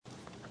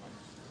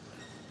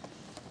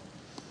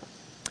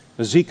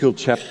Ezekiel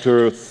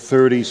chapter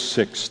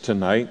 36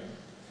 tonight.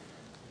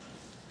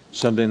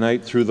 Sunday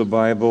night through the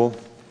Bible,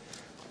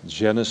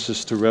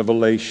 Genesis to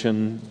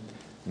Revelation,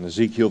 and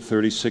Ezekiel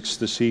 36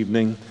 this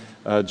evening.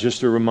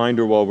 Just a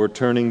reminder while we're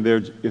turning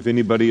there, if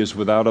anybody is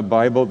without a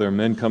Bible, there are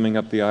men coming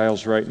up the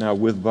aisles right now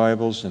with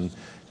Bibles, and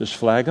just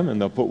flag them and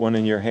they'll put one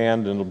in your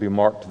hand and it'll be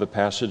marked to the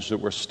passage that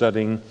we're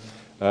studying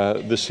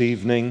this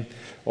evening.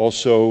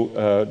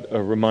 Also,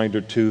 a reminder,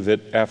 too,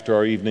 that after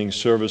our evening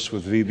service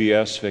with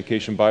VBS,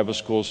 Vacation Bible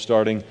School,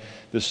 starting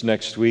this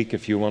next week,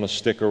 if you want to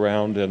stick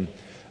around and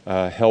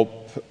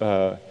help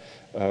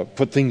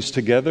put things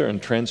together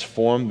and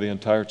transform the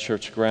entire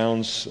church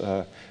grounds,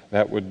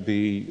 that would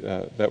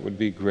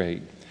be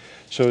great.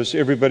 So is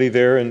everybody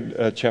there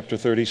in chapter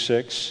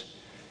 36?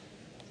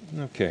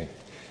 Okay.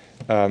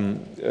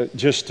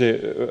 Just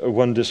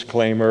one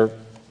disclaimer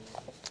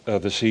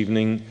this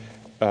evening.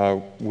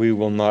 We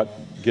will not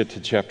get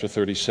to chapter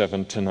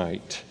 37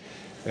 tonight.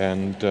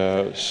 And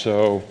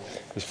so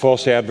it's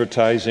false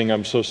advertising.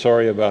 I'm so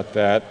sorry about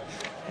that.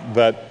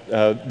 But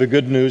the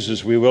good news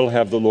is we will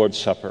have the Lord's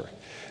Supper.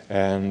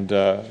 And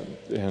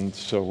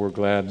so we're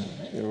glad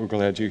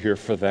you're here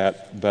for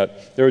that.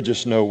 But there was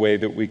just no way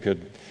that we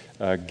could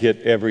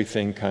get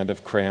everything kind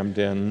of crammed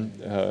in.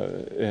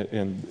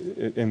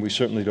 And we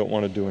certainly don't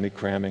want to do any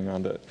cramming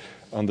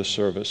on the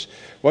service.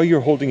 While you're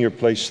holding your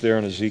place there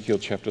in Ezekiel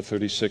chapter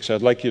 36,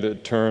 I'd like you to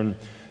turn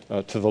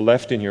to the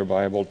left in your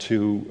Bible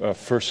to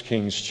 1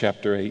 Kings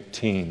chapter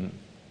 18.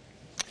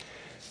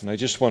 And I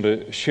just want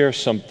to share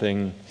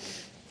something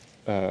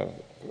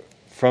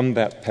from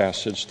that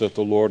passage that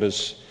the Lord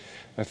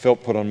I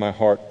felt put on my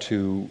heart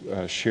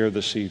to share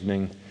this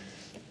evening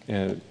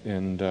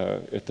and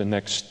at the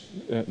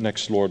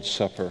next Lord's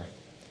Supper.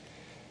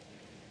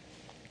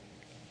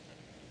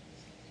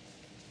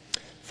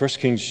 1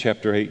 Kings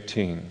chapter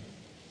 18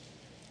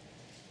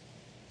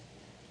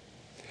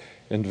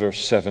 and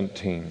verse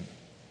 17.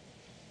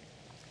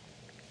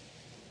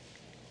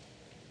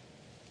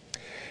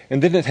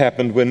 And then it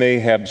happened when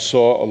Ahab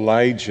saw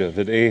Elijah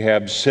that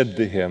Ahab said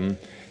to him,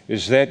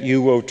 "Is that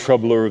you, O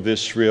troubler of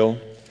Israel?"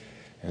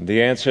 And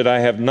he answered, "I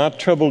have not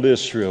troubled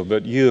Israel,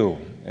 but you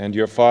and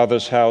your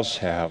father's house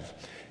have,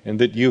 and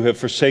that you have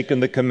forsaken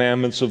the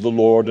commandments of the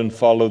Lord and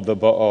followed the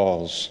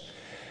Baals.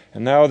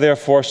 And now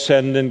therefore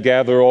send and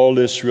gather all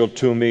Israel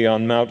to me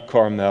on Mount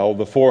Carmel,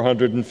 the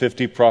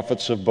 450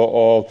 prophets of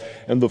Baal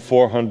and the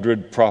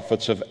 400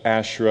 prophets of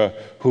Asherah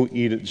who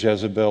eat at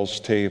Jezebel's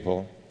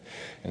table."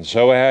 And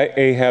so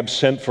Ahab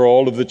sent for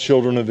all of the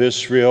children of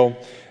Israel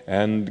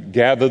and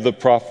gathered the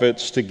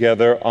prophets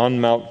together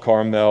on Mount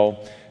Carmel.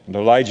 And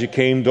Elijah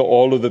came to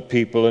all of the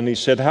people and he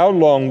said, "How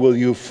long will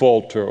you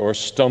falter or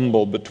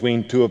stumble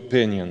between two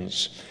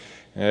opinions?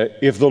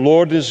 If the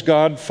Lord is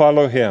God,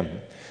 follow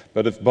him.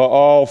 But if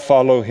Baal,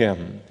 follow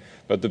him."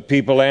 But the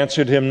people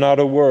answered him not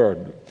a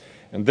word.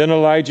 And then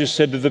Elijah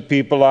said to the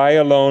people, "I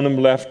alone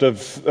am left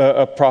of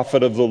a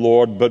prophet of the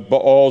Lord, but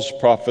Baal's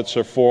prophets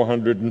are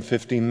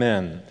 450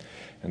 men.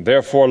 And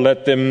therefore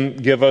let them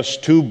give us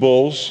 2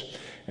 bulls,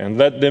 and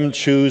let them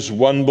choose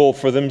 1 bull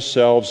for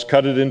themselves,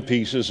 cut it in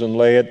pieces, and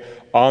lay it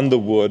on the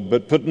wood,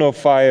 but put no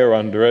fire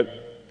under it.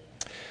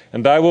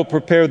 And I will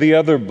prepare the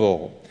other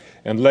bull,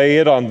 and lay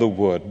it on the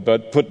wood,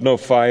 but put no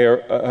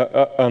fire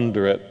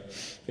under it.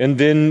 And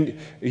then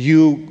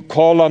you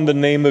call on the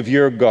name of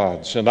your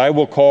gods, and I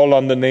will call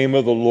on the name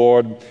of the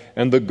Lord,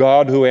 and the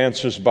God who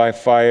answers by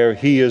fire,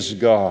 he is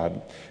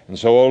God." And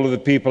so all of the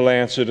people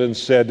answered and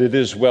said, "It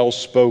is well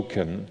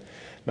spoken."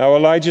 Now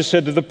Elijah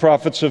said to the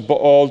prophets of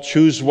Baal,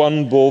 "Choose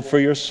 1 bull for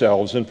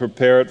yourselves, and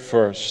prepare it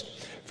first,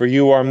 for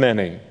you are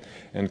many.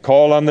 And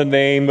call on the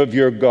name of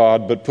your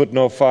God, but put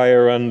no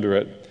fire under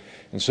it."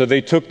 And so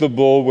they took the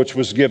bull which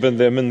was given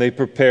them, and they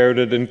prepared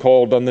it and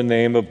called on the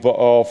name of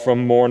Baal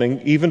from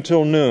morning even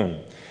till noon,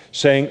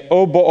 saying,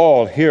 "O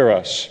Baal, hear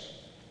us."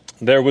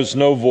 There was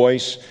no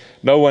voice,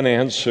 no one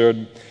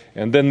answered.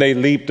 And then they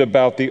leaped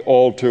about the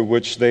altar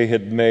which they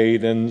had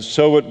made. And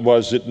so it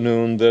was at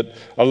noon that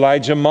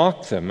Elijah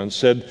mocked them and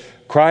said,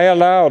 "Cry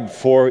aloud,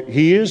 for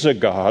he is a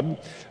god.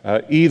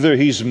 Either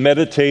he's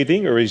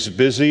meditating, or he's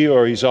busy,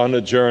 or he's on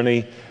a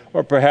journey,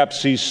 or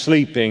perhaps he's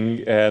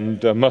sleeping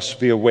and must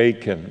be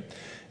awakened."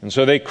 And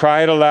so they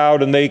cried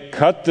aloud, and they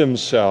cut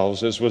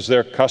themselves, as was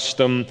their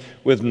custom,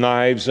 with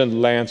knives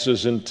and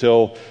lances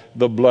until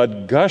the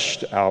blood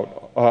gushed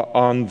out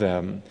on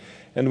them.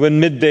 And when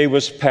midday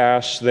was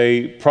past,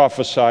 they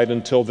prophesied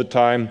until the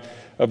time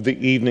of the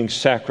evening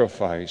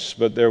sacrifice.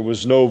 But there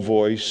was no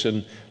voice,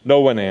 and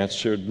no one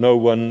answered, no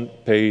one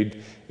paid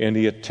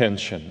any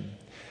attention.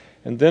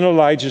 And then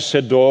Elijah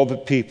said to all the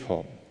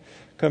people,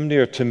 "Come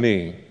near to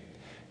me."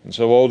 And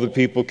so all the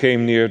people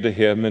came near to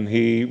him, and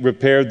he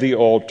repaired the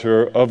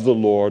altar of the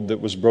Lord that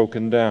was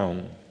broken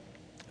down.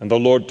 And the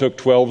Lord took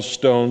 12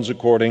 stones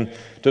according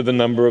to the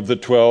number of the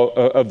 12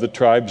 of the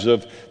tribes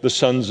of the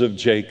sons of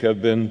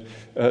Jacob, and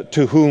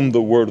to whom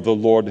the word of the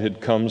Lord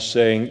had come,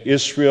 saying,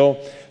 "Israel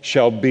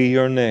shall be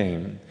your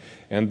name."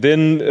 And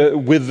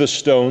then with the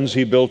stones,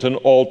 he built an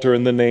altar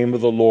in the name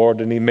of the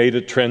Lord, and he made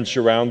a trench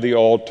around the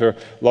altar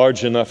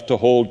large enough to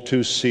hold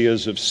 2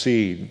 seahs of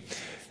seed.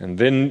 And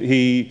then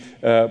he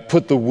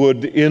put the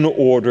wood in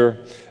order,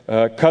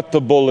 cut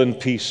the bull in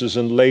pieces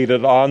and laid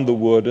it on the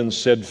wood and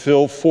said,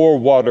 "Fill 4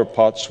 water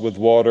pots with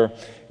water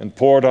and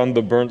pour it on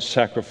the burnt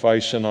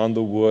sacrifice and on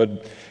the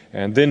wood."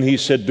 And then he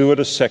said, "Do it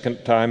a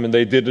second time," and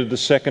they did it a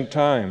second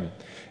time.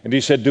 And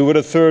he said, "Do it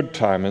a third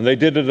time," and they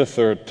did it a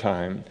third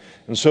time.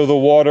 And so the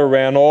water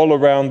ran all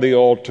around the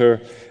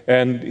altar,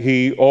 and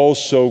he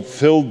also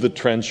filled the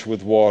trench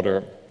with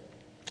water.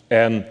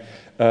 And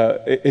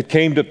it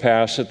came to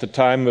pass at the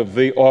time of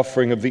the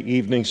offering of the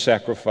evening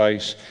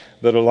sacrifice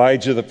that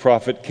Elijah the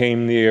prophet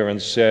came near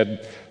and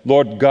said,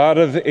 "Lord God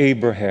of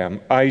Abraham,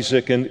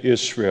 Isaac, and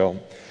Israel,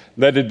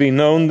 let it be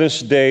known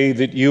this day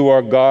that you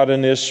are God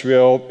in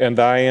Israel, and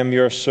I am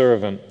your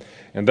servant,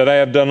 and that I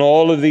have done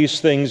all of these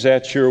things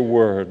at your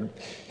word.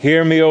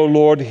 Hear me, O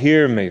Lord,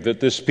 hear me, that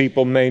this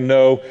people may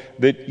know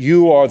that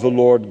you are the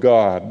Lord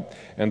God,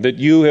 and that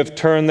you have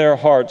turned their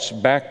hearts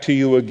back to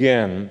you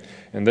again."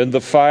 And then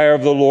the fire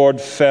of the Lord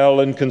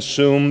fell and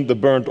consumed the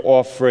burnt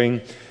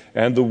offering,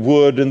 and the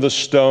wood and the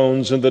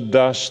stones and the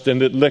dust,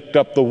 and it licked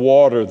up the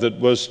water that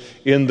was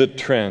in the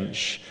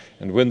trench.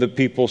 And when the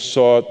people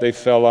saw it, they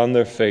fell on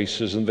their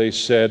faces, and they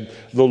said,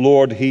 "The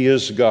Lord, He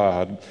is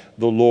God.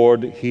 The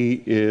Lord,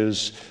 He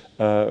is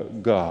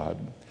God."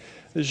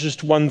 There's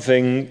just one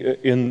thing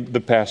in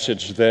the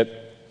passage that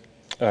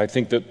I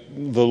think that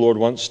the Lord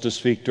wants to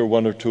speak to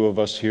one or two of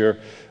us here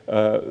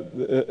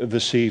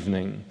this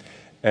evening.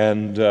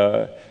 And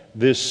it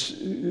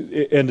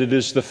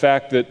is the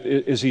fact that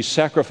as these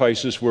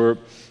sacrifices were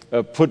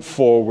put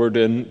forward,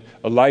 and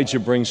Elijah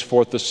brings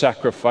forth the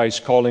sacrifice,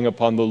 calling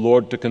upon the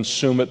Lord to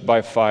consume it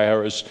by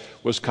fire,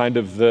 was kind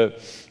of the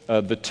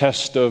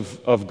test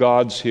of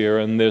God's here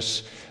in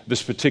this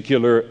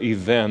particular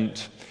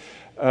event.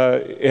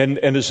 And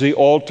as the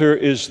altar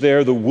is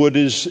there, the wood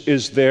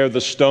is there,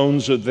 the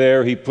stones are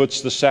there, he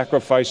puts the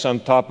sacrifice on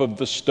top of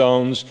the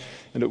stones,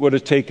 and it would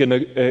have taken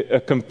a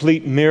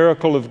complete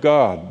miracle of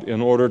God in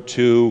order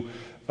to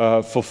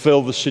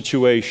fulfill the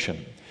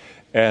situation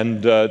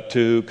and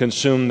to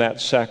consume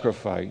that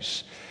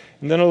sacrifice.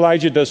 And then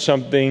Elijah does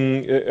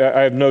something,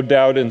 I have no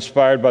doubt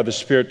inspired by the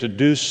Spirit to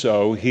do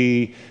so.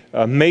 He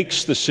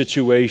makes the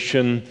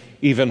situation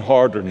even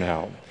harder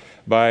now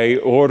by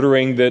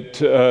ordering that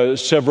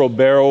several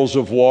barrels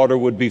of water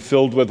would be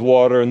filled with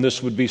water, and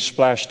this would be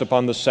splashed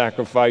upon the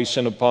sacrifice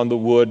and upon the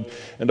wood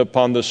and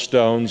upon the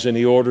stones, and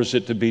he orders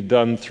it to be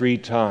done 3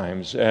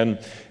 times. And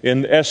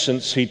in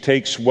essence, he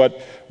takes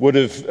what would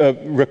have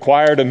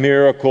required a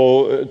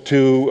miracle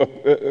to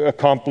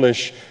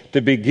accomplish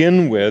to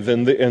begin with,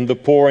 and the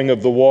pouring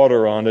of the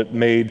water on it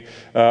made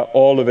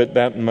all of it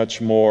that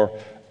much more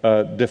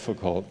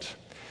difficult.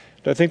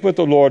 I think what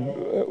the Lord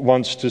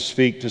wants to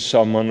speak to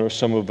someone or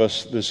some of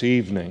us this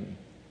evening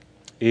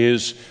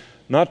is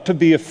not to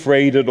be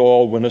afraid at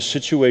all when a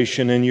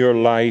situation in your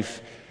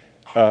life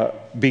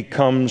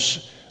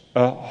becomes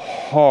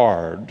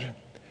hard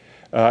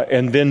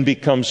and then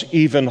becomes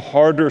even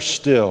harder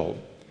still,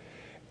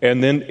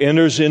 and then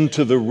enters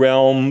into the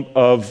realm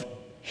of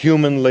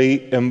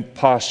humanly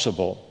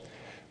impossible,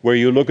 where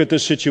you look at the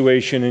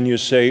situation and you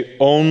say,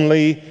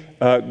 only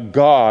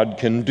God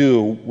can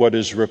do what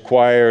is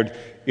required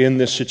in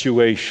this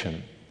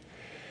situation.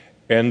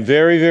 And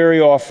very, very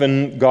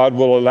often, God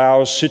will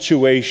allow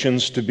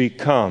situations to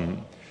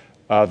become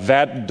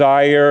that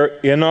dire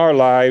in our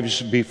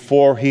lives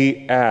before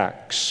He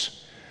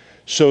acts,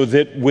 so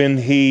that when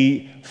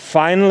He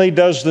finally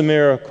does the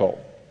miracle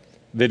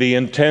that He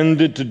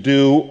intended to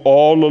do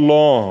all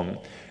along,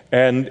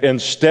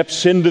 and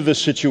steps into the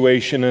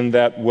situation in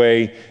that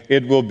way,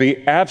 it will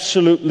be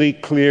absolutely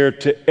clear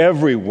to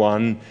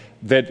everyone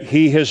that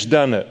He has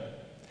done it.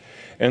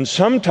 And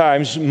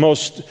sometimes,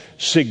 most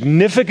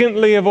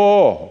significantly of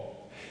all,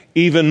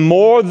 even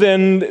more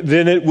than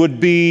it would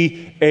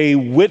be a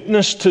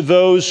witness to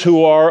those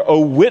who are a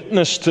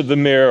witness to the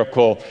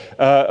miracle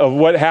of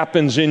what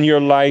happens in your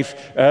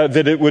life,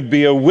 that it would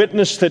be a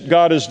witness that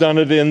God has done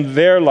it in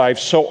their life.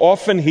 So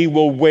often He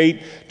will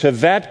wait to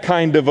that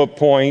kind of a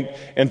point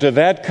and to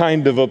that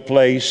kind of a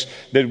place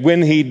that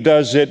when He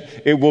does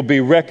it, it will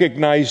be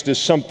recognized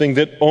as something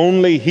that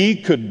only He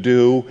could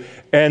do,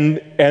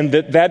 and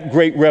that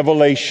great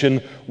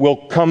revelation will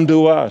come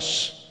to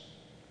us.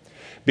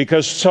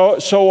 Because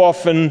so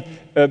often,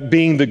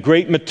 being the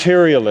great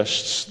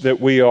materialists that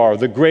we are,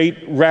 the great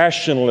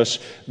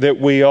rationalists that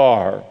we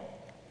are,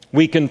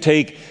 we can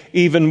take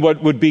even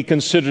what would be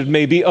considered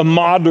maybe a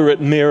moderate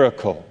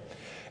miracle,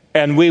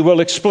 and we will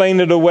explain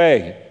it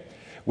away.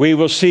 We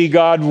will see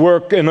God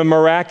work in a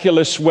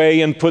miraculous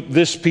way and put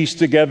this piece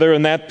together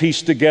and that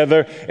piece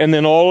together, and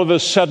then all of a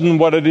sudden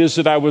what it is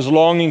that I was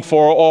longing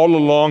for all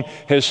along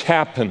has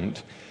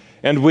happened.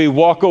 And we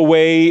walk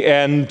away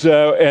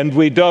and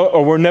we don't,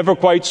 or we're never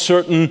quite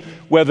certain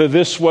whether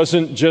this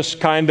wasn't just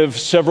kind of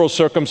several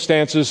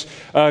circumstances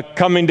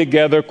coming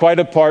together quite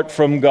apart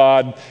from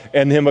God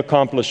and Him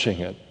accomplishing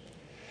it.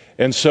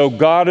 And so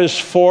God is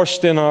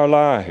forced in our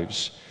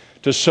lives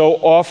to so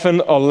often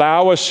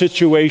allow a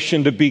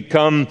situation to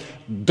become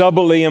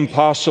doubly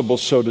impossible,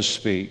 so to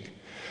speak,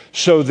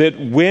 so that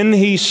when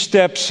He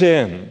steps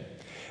in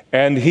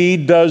and He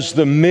does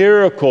the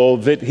miracle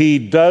that He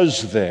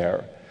does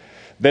there,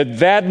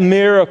 that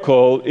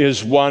miracle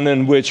is one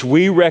in which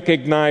we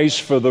recognize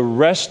for the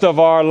rest of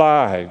our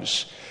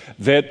lives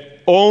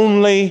that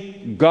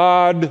only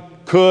God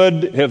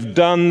could have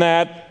done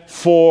that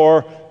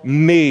for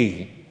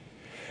me.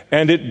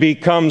 And it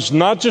becomes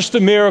not just a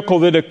miracle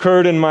that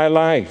occurred in my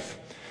life,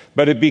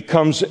 but it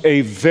becomes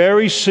a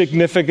very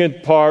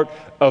significant part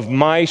of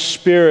my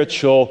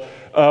spiritual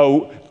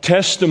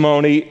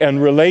testimony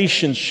and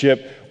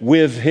relationship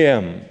with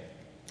Him.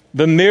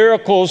 The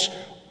miracles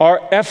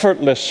are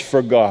effortless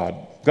for God.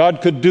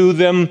 God could do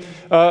them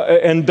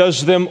and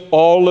does them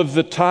all of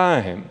the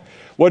time.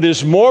 What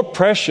is more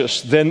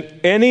precious than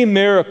any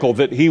miracle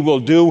that He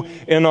will do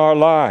in our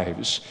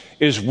lives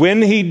is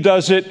when He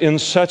does it in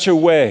such a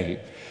way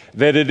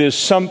that it is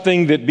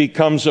something that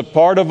becomes a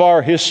part of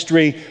our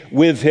history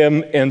with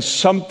Him and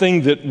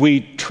something that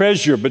we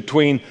treasure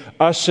between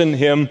us and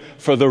Him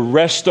for the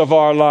rest of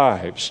our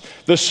lives.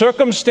 The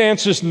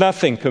circumstance is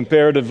nothing,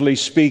 comparatively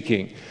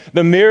speaking.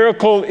 The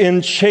miracle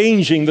in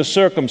changing the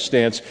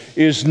circumstance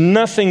is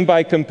nothing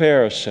by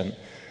comparison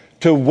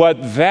to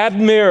what that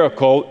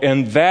miracle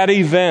and that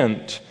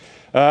event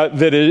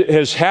that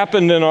has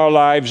happened in our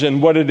lives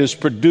and what it has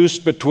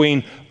produced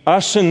between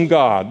us and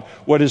God.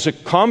 What is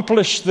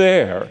accomplished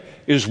there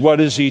is what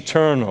is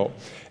eternal,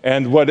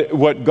 and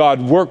what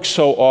God works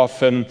so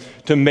often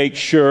to make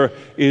sure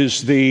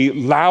is the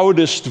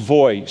loudest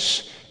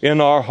voice in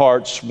our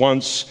hearts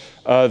once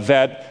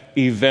that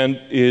event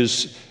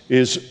is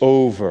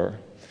over.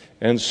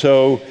 And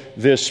so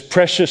this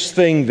precious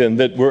thing then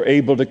that we're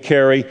able to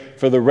carry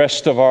for the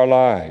rest of our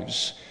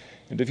lives.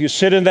 And if you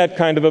sit in that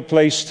kind of a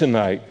place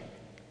tonight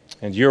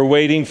and you're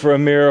waiting for a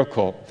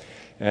miracle,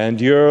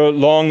 and you're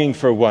longing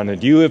for one,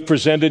 and you have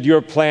presented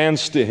your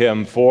plans to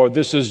Him for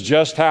this is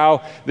just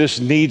how this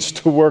needs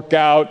to work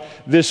out.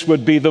 This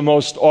would be the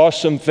most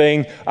awesome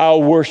thing.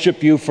 I'll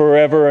worship You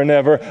forever and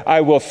ever.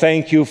 I will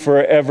thank You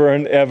forever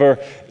and ever.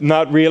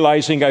 Not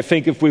realizing, I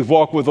think if we've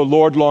walked with the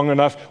Lord long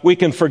enough, we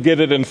can forget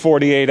it in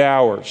 48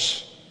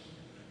 hours.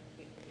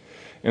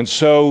 And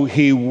so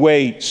He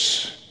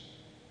waits,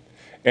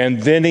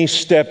 and then He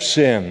steps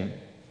in.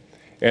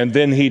 And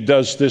then He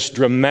does this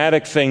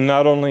dramatic thing,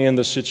 not only in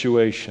the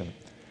situation,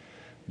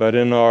 but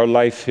in our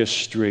life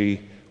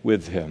history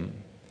with Him.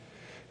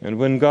 And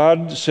when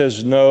God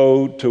says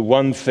no to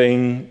one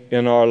thing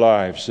in our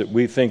lives that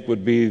we think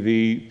would be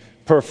the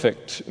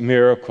perfect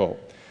miracle,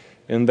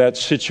 in that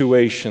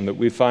situation that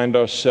we find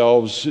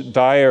ourselves,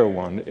 dire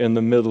one, in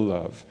the middle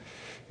of,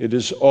 it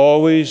is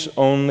always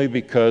only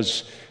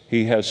because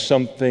He has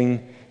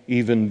something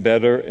even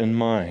better in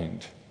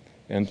mind.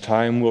 And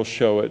time will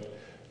show it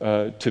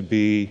to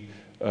be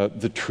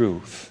the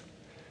truth.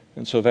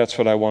 And so that's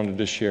what I wanted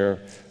to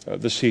share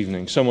this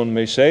evening. Someone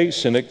may say,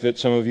 cynic that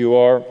some of you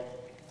are,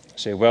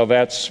 say, well,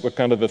 that's what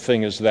kind of a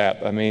thing is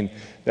that? I mean,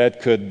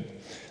 that could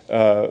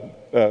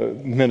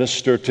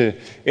minister to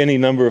any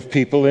number of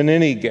people in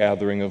any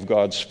gathering of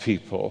God's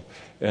people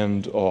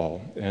and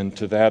all. And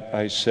to that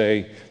I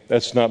say,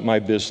 that's not my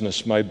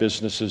business. My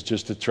business is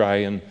just to try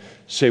and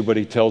say what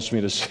He tells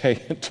me to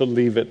say and to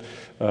leave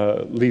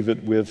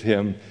it with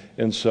Him.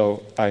 And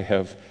so I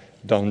have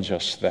done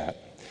just that.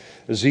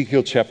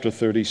 Ezekiel chapter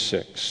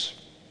 36.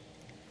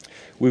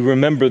 We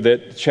remember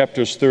that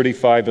chapters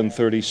 35 and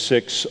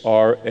 36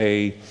 are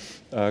a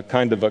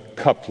kind of a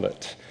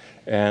couplet.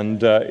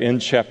 And in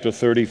chapter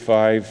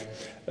 35,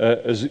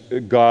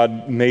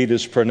 God made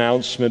His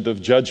pronouncement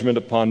of judgment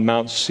upon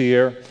Mount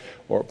Seir,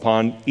 or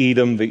upon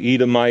Edom, the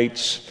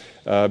Edomites,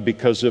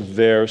 because of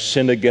their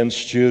sin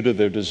against Judah,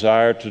 their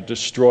desire to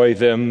destroy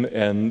them,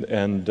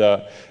 and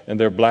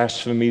their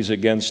blasphemies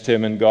against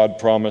Him. And God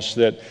promised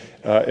that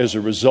as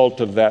a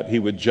result of that, He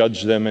would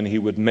judge them and He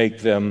would make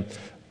them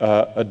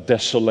a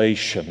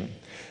desolation.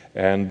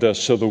 And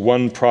so the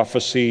one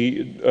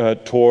prophecy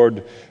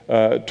toward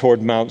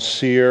Mount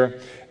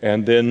Seir,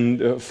 and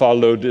then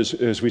followed,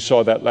 as we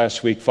saw that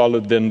last week,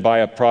 followed then by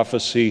a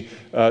prophecy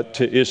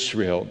to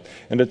Israel.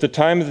 And at the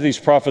time that these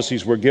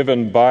prophecies were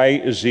given by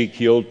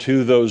Ezekiel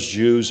to those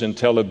Jews in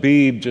Tel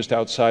Aviv, just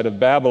outside of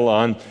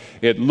Babylon,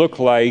 it looked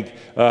like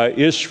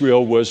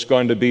Israel was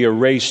going to be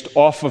erased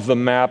off of the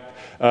map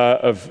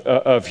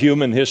of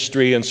human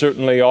history, and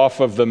certainly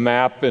off of the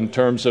map in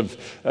terms of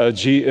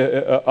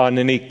on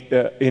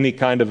any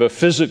kind of a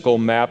physical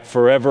map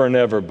forever and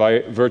ever by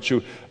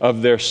virtue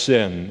of their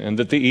sin, and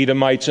that the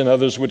Edomites and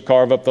others would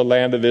carve up the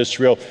land of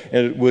Israel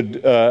and it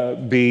would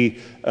be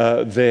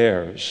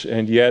theirs.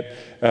 And yet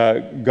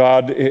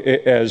God,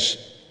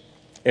 as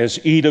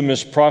Edom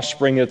is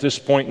prospering at this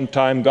point in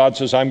time, God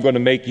says, I'm going to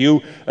make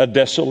you a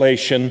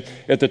desolation.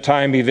 At the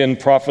time He then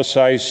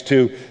prophesies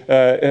to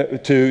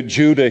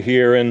Judah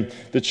here and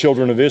the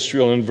children of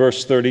Israel in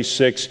verse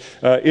 36.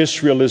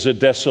 Israel is a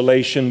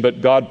desolation,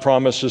 but God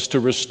promises to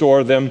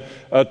restore them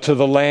to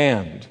the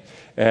land.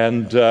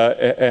 and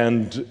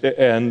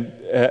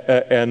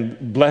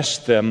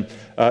blessed them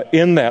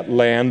in that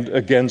land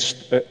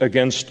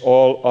against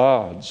all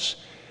odds.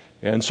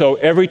 And so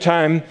every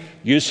time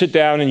you sit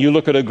down and you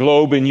look at a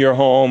globe in your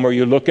home, or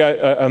you look at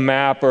a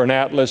map or an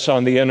atlas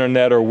on the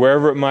internet or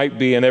wherever it might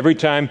be, and every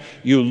time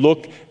you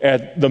look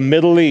at the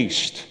Middle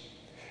East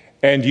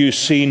and you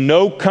see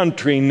no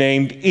country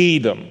named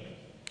Edom,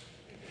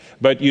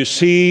 but you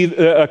see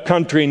a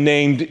country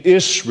named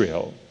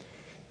Israel,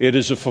 it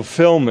is a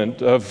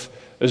fulfillment of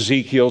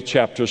Ezekiel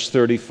chapters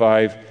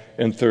 35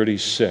 and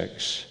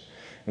 36.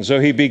 And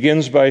so he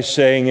begins by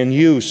saying, "And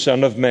you,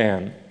 son of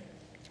man,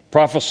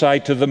 prophesy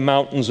to the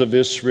mountains of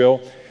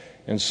Israel,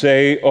 and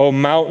say, O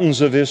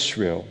mountains of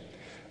Israel,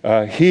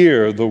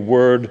 hear the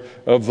word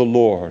of the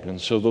Lord." And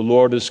so the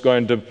Lord is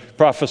going to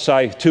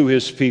prophesy to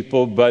his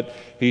people, but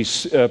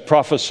he's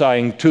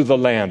prophesying to the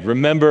land.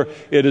 Remember,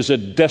 it is a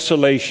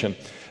desolation.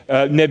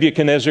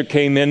 Nebuchadnezzar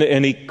came in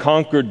and he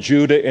conquered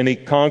Judah and he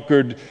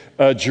conquered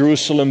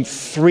Jerusalem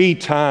 3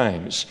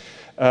 times.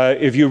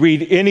 If you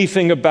read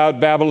anything about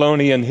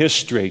Babylonian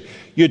history,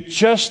 you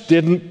just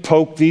didn't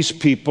poke these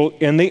people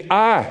in the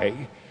eye.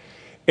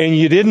 And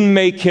you didn't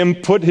make him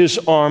put his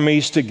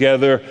armies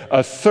together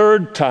a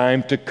 3rd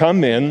time to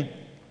come in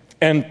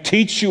and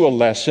teach you a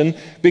lesson,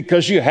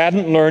 because you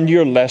hadn't learned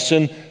your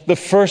lesson the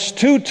first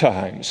 2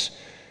 times.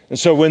 And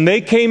so when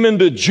they came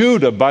into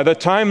Judah, by the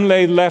time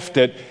they left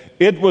it,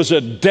 it was a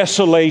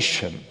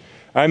desolation.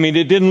 I mean,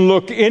 it didn't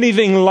look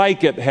anything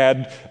like it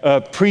had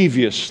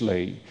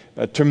previously.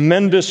 A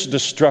tremendous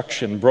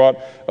destruction brought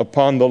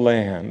upon the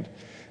land.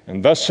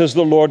 And thus says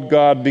the Lord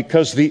God,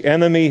 because the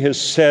enemy has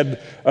said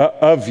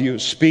of you,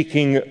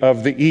 speaking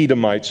of the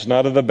Edomites,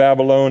 not of the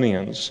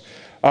Babylonians,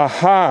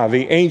 aha,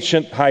 the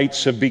ancient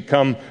heights have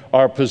become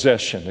our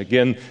possession.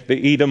 Again,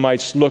 the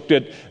Edomites looked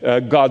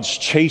at God's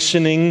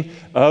chastening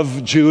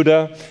of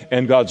Judah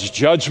and God's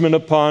judgment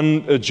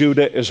upon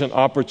Judah as an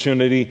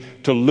opportunity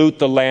to loot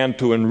the land,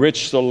 to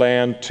enrich the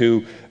land,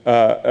 to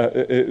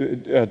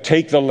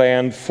take the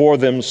land for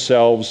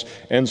themselves.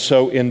 And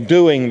so in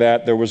doing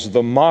that, there was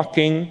the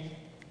mocking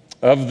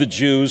of the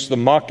Jews, the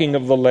mocking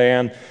of the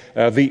land.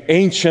 The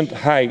ancient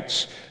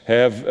heights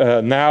have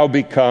now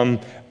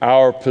become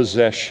our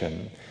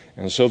possession.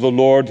 And so the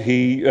Lord,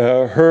 he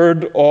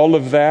heard all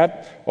of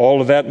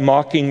that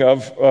mocking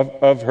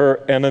of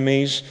her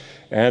enemies,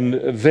 and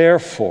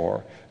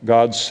therefore,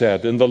 God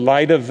said, in the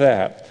light of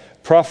that,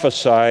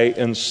 prophesy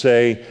and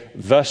say,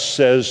 thus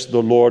says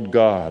the Lord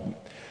God,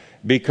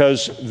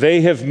 because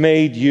they have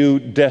made you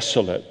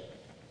desolate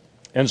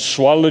and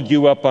swallowed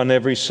you up on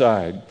every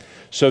side,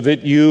 so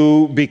that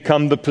you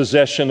become the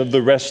possession of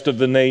the rest of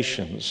the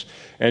nations,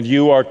 and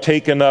you are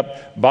taken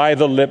up by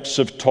the lips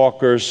of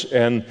talkers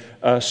and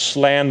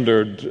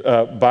slandered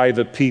by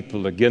the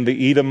people. Again,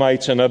 the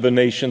Edomites and other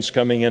nations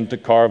coming in to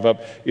carve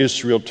up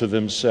Israel to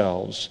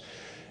themselves.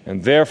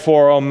 And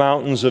therefore, O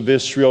mountains of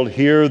Israel,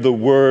 hear the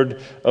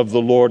word of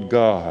the Lord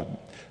God.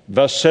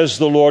 Thus says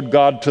the Lord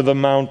God to the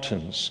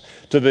mountains,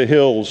 to the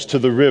hills, to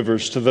the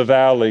rivers, to the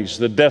valleys,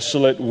 the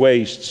desolate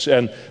wastes,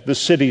 and the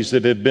cities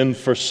that had been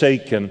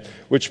forsaken,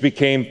 which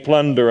became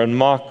plunder and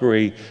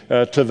mockery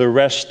to the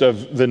rest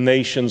of the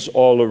nations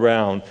all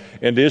around.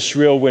 And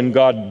Israel, when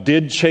God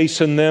did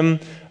chasten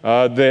them,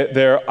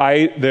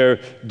 their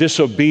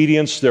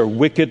disobedience, their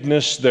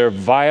wickedness, their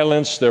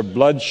violence, their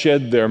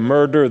bloodshed, their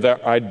murder,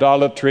 their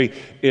idolatry,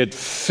 it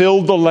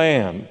filled the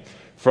land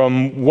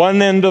from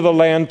one end of the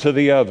land to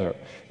the other.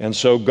 And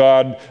so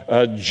God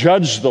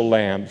judged the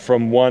land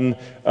from one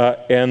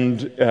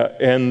end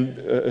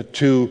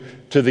to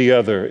the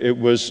other. It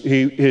was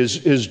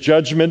his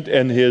judgment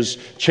and his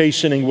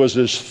chastening was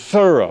as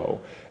thorough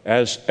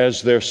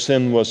as their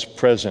sin was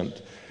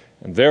present.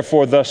 And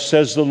therefore, thus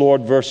says the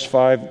Lord, verse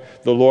 5,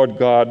 the Lord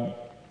God,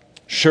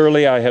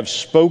 surely I have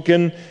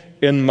spoken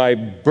in my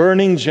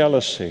burning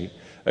jealousy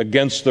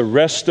against the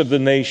rest of the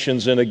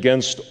nations and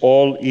against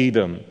all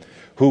Edom,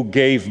 who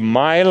gave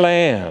my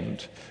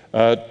land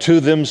to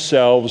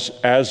themselves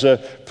as a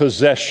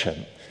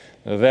possession.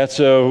 Now, that's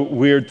a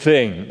weird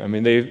thing. I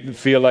mean, they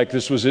feel like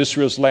this was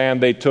Israel's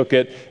land. They took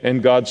it,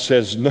 and God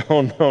says,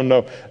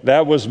 no.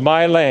 That was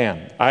my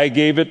land. I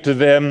gave it to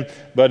them,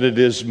 but it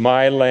is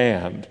my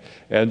land.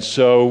 And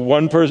so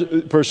one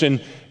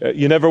person,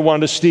 you never want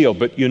to steal,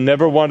 but you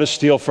never want to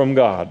steal from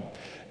God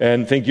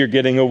and think you're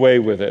getting away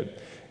with it.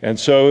 And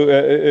so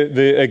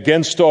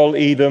against all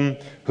Edom,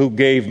 who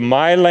gave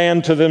my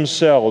land to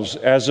themselves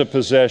as a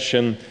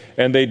possession,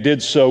 and they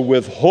did so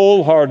with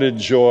wholehearted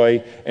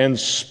joy and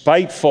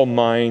spiteful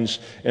minds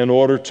in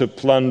order to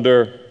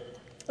plunder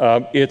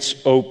its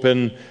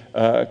open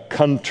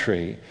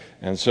country.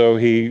 And so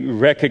he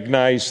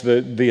recognized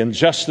the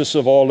injustice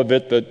of all of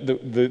it,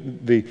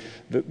 the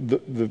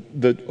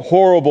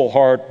horrible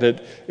heart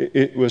that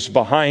it was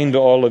behind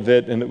all of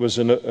it, and it was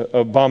an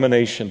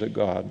abomination to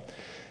God.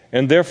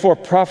 And therefore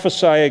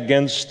prophesy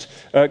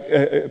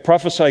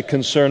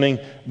concerning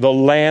the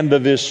land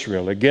of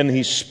Israel. Again,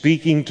 he's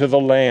speaking to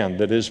the land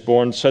that has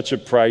borne such a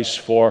price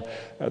for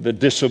the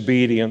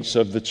disobedience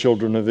of the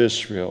children of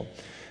Israel.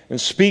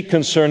 and speak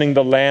concerning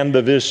the land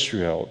of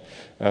Israel,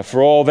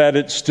 for all that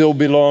it still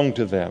belonged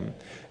to them.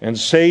 And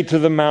say to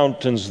the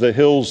mountains, the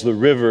hills, the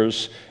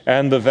rivers,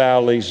 and the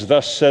valleys,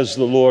 thus says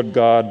the Lord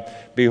God,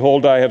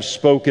 behold, I have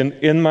spoken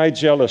in my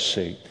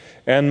jealousy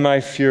and my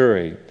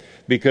fury,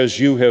 because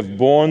you have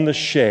borne the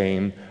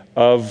shame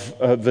of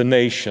the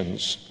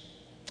nations.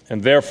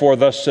 And therefore,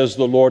 thus says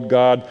the Lord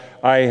God,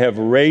 I have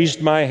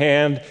raised my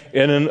hand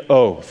in an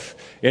oath.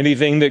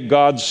 Anything that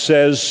God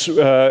says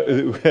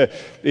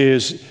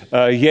is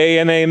yea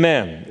and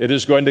amen. It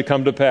is going to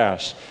come to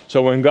pass.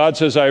 So when God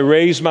says, I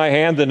raise my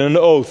hand in an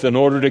oath in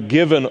order to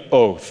give an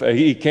oath,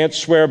 he can't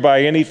swear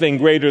by anything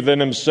greater than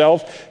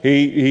himself.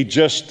 He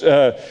just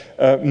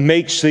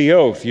makes the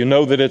oath. You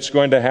know that it's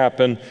going to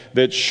happen,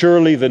 that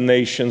surely the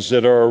nations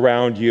that are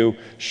around you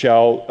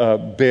shall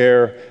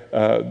bear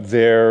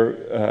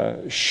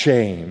their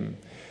shame.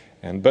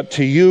 But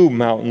to you,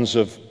 mountains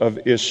of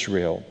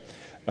Israel,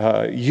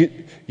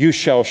 you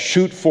shall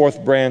shoot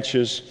forth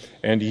branches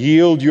and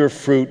yield your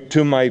fruit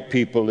to my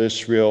people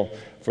Israel,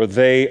 for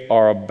they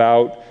are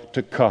about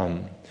to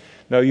come.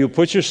 Now you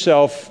put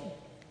yourself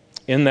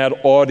in that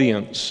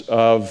audience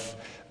of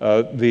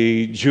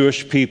the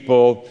Jewish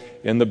people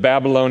in the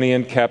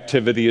Babylonian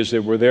captivity as they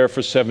were there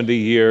for 70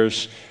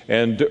 years.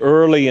 And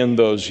early in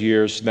those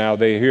years now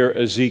they hear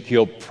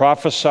Ezekiel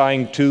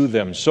prophesying to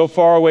them, so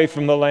far away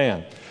from the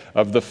land,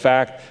 of the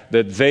fact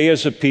that they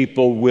as a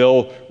people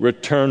will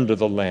return to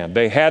the land.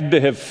 They had to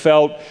have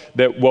felt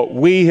that what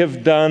we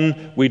have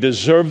done, we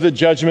deserve the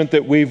judgment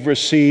that we've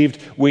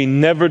received. We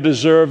never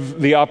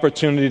deserve the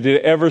opportunity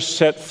to ever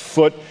set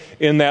foot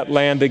in that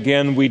land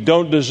again. We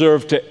don't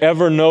deserve to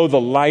ever know the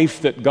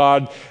life that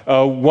God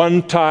at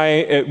one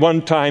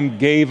time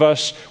gave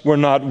us. We're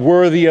not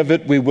worthy of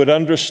it. We would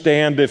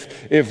understand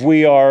if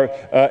we are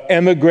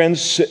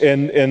emigrants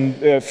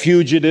and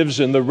fugitives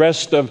in the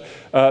rest of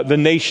the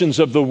nations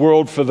of the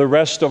world for the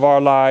rest of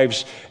our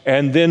lives.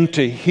 And then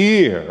to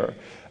hear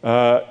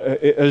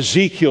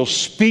Ezekiel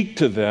speak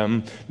to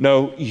them,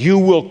 no, you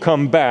will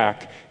come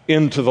back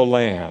into the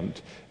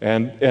land.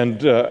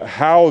 And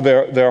how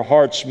their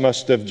hearts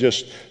must have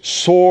just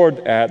soared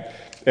at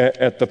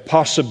the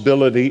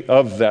possibility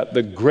of that,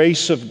 the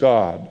grace of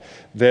God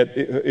that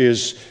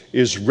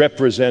is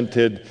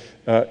represented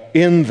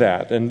in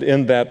that and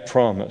in that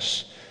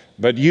promise.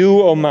 But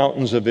you, O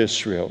mountains of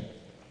Israel,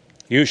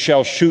 you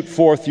shall shoot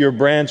forth your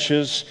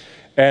branches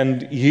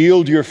and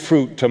yield your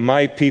fruit to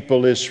my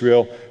people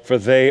Israel, for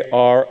they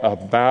are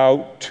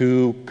about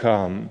to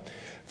come.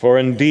 For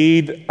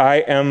indeed I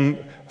am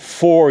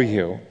for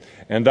you,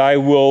 and I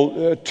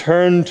will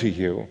turn to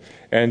you,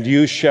 and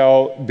you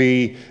shall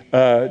be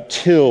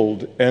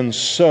tilled and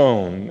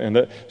sown.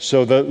 And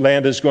so the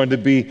land is going to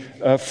be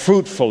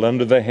fruitful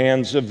under the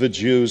hands of the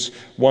Jews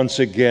once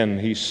again,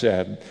 he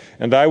said.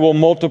 And I will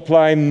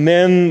multiply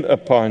men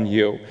upon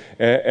you.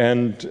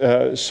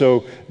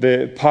 So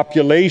the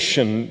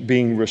population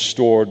being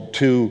restored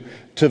to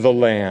the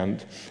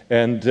land.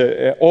 And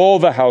all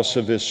the house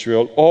of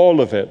Israel, all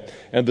of it.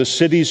 And the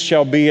cities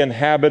shall be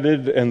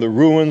inhabited and the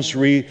ruins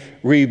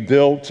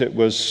rebuilt. It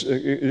was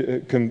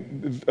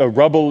a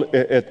rubble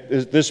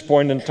at this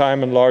point in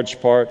time in large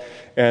part.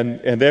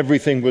 And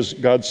everything was,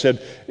 God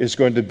said, is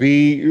going to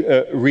be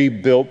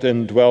rebuilt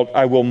and dwelt.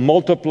 I will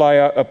multiply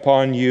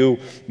upon you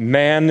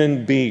man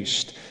and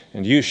beast.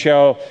 And you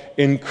shall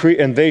increase,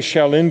 and they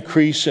shall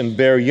increase and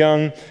bear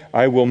young.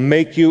 I will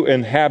make you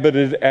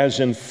inhabited as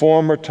in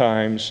former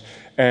times,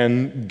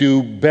 and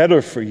do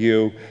better for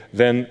you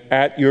than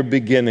at your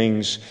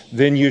beginnings.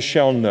 Then you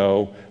shall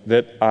know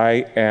that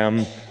I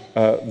am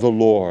the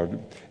Lord.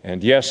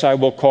 And yes, I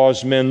will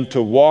cause men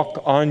to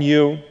walk on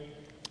you,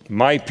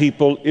 my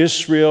people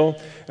Israel,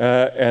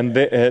 and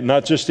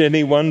not just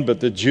anyone, but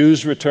the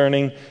Jews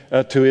returning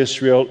to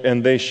Israel,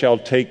 and they shall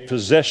take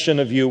possession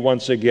of you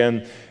once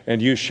again, and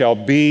you shall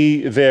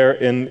be their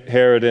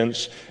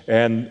inheritance,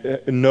 and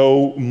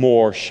no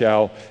more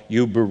shall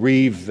you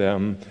bereave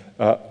them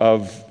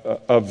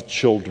of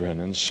children.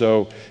 And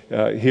so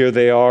here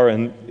they are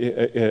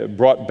and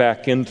brought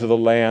back into the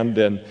land,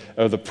 and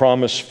the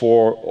promise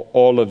for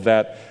all of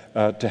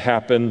that to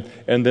happen,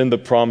 and then the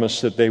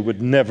promise that they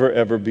would never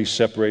ever be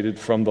separated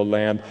from the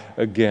land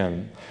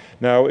again.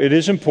 Now it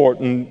is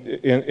important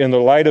in the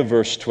light of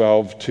verse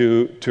 12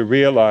 to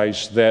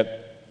realize that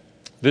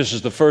this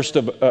is the first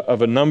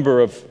of a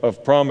number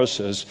of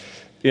promises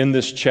in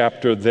this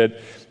chapter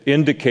that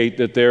indicate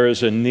that there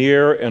is a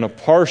near and a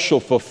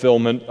partial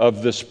fulfillment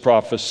of this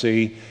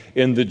prophecy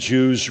in the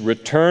Jews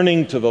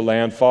returning to the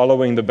land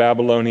following the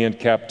Babylonian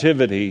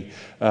captivity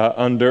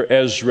under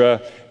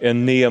Ezra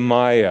and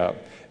Nehemiah.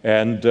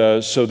 And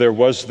so there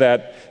was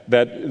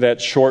that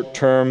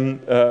short-term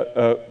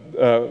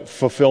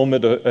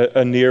fulfillment,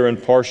 a near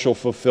and partial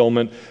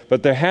fulfillment,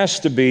 but there has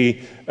to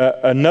be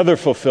another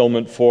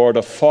fulfillment for it,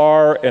 a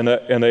far and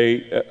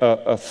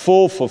a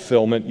full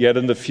fulfillment yet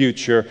in the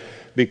future,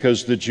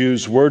 because the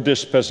Jews were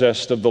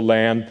dispossessed of the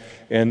land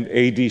in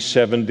AD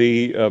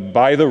 70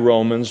 by the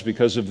Romans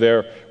because of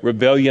their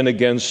rebellion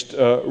against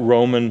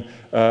Roman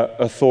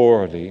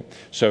authority.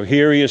 So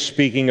here he is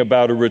speaking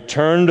about a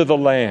return to the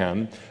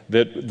land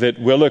that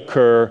will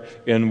occur,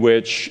 in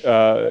which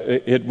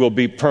it will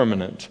be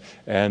permanent.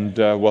 And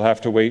we'll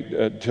have to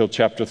wait till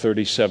chapter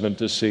 37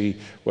 to see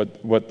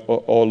what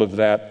all of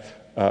that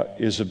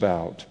is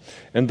about.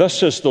 And thus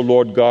says the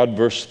Lord God,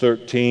 verse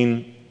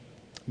 13,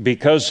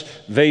 because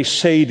they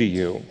say to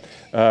you,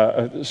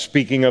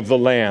 speaking of the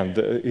land,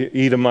 the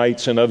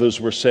Edomites and others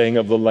were saying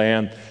of the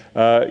land,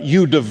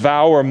 you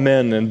devour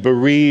men and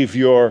bereave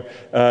your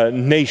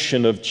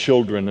nation of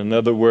children. In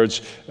other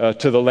words,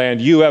 to the land,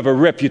 you have a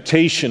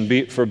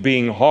reputation for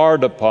being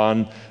hard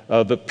upon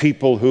the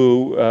people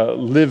who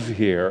live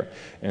here.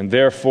 And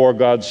therefore,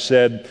 God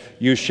said,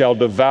 you shall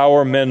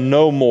devour men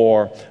no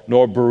more,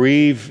 nor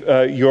bereave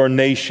your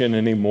nation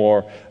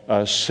anymore,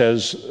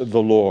 says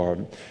the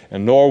Lord.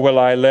 And nor will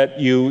I let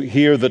you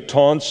hear the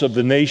taunts of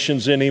the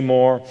nations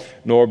anymore,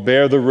 nor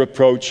bear the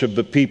reproach of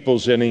the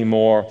peoples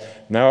anymore.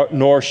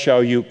 Nor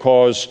shall you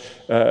cause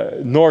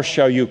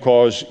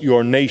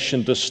your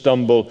nation to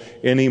stumble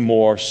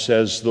anymore,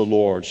 says the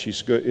Lord.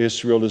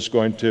 Israel is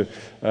going to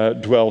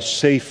dwell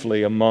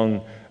safely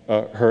among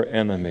her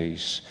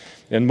enemies.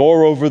 And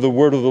moreover, the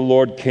word of the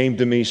Lord came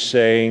to me,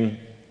 saying,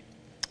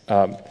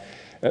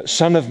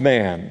 Son of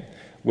man,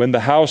 when the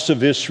house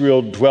of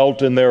Israel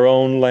dwelt in their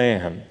own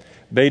land,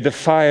 they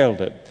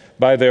defiled it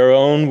by their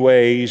own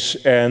ways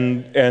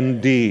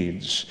and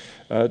deeds.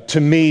 To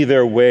me,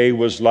 their way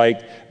was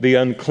like the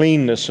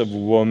uncleanness of a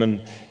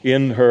woman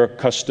in her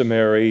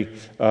customary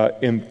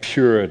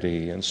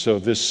impurity. And so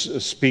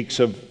this speaks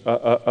of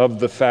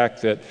the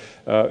fact that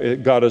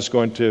God is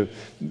going to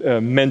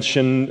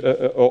mention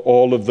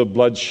all of the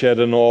bloodshed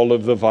and all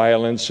of the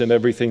violence and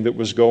everything that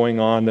was going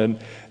on,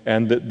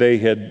 and that they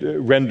had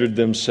rendered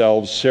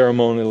themselves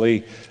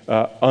ceremonially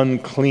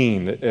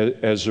unclean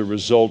as a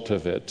result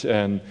of it.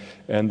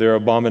 And their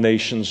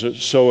abominations are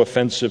so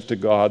offensive to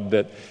God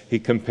that he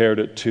compared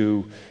it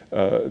to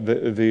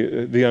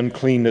the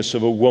uncleanness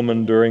of a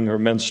woman during her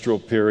menstrual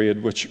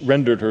period, which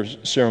rendered her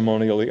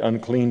ceremonially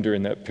unclean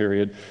during that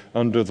period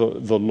under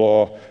the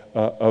law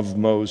of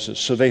Moses.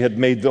 So they had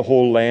made the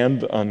whole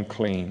land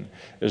unclean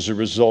as a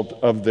result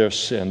of their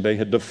sin. They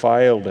had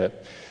defiled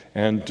it.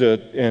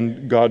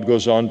 And God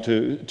goes on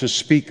to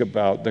speak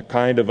about the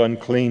kind of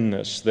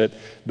uncleanness that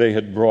they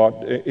had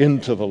brought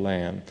into the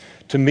land.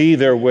 To me,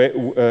 their way,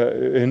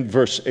 in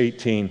verse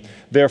 18,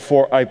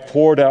 therefore I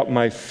poured out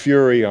my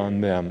fury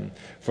on them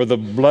for the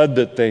blood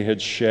that they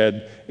had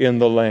shed in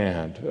the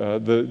land,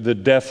 the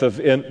death of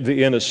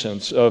the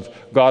innocents, of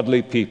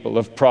godly people,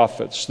 of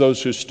prophets,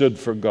 those who stood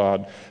for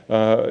God,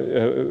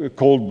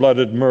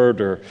 cold-blooded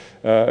murder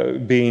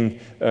being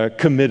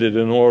committed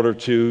in order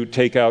to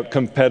take out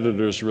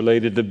competitors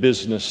related to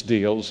business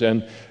deals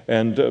and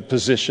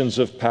positions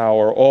of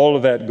power, all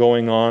of that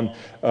going on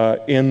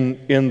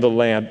in the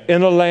land,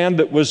 in a land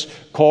that was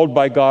called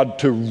by God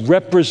to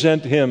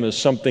represent him as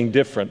something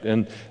different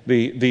in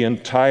the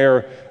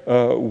entire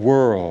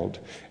world.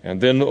 And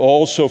then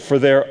also for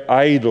their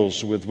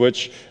idols with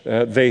which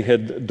they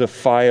had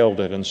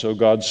defiled it. And so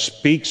God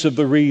speaks of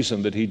the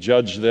reason that he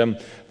judged them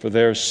for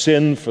their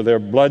sin, for their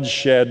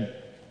bloodshed,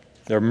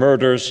 their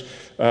murders,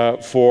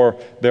 for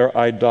their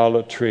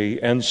idolatry.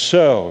 And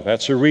so,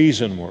 that's a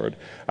reason word,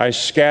 I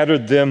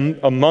scattered them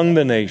among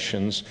the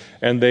nations,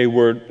 and they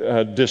were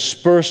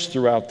dispersed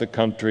throughout the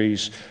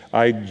countries.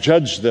 I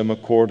judged them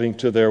according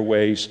to their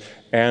ways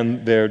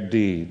and their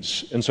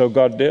deeds. And so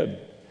God did.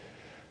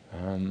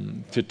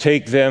 To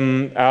take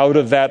them out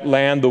of that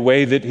land the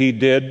way that he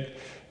did,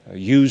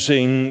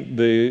 using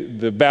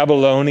the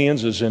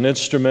Babylonians as an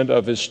instrument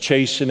of his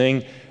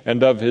chastening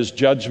and of his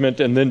judgment,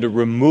 and then to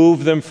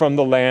remove them from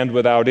the land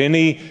without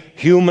any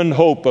human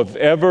hope of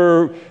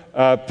ever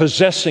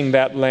possessing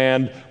that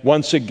land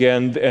once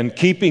again, and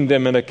keeping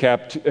them in a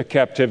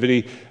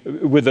captivity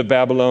with the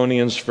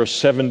Babylonians for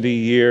 70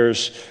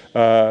 years.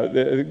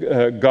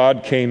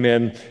 God came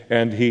in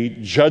and he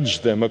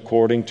judged them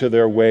according to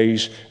their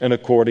ways and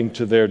according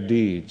to their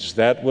deeds.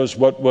 That was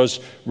what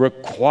was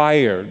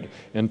required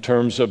in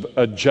terms of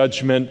a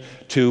judgment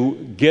to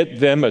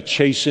get them, a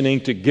chastening,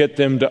 to get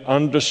them to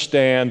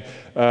understand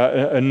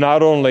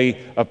not only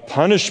a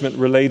punishment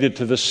related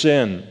to the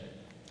sin,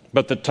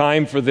 but the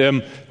time for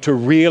them to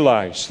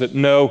realize that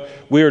no,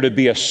 we're to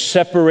be a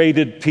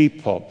separated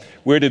people.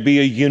 We're to be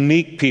a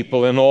unique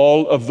people in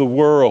all of the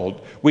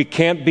world. We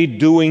can't be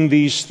doing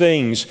these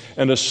things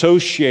and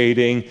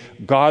associating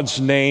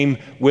God's name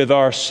with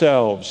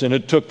ourselves. And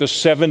it took the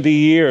 70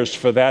 years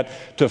for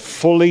that to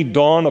fully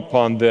dawn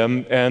upon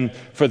them and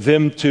for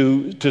them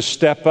to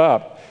step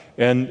up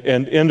and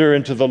enter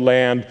into the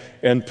land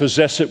and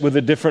possess it with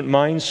a different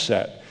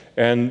mindset.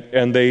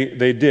 And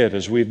they did.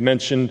 As we've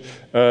mentioned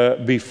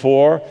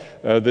before,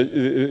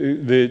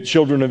 the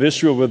children of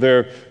Israel with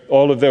their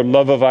all of their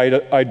love of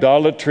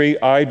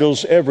idolatry,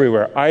 idols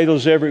everywhere,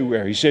 idols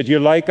everywhere. He said, you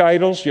like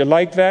idols? You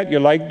like that? You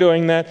like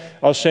doing that?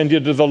 I'll send you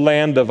to the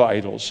land of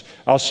idols.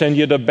 I'll send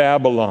you to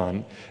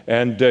Babylon,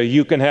 and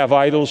you can have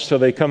idols till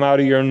they come out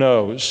of your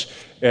nose.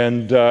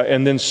 And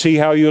then see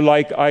how you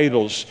like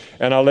idols.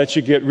 And I'll let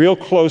you get real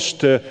close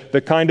to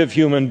the kind of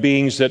human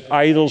beings that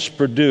idols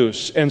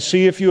produce, and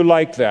see if you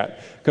like that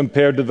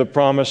compared to the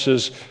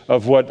promises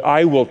of what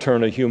I will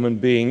turn a human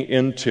being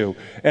into.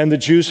 And the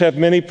Jews have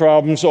many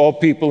problems. All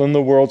people in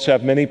the world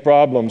have many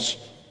problems.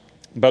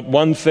 But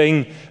one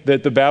thing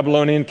that the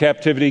Babylonian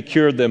captivity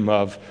cured them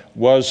of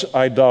was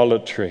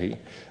idolatry.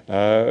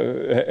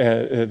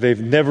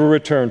 They've never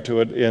returned to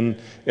it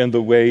in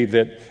the way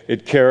that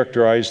it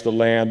characterized the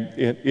land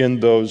in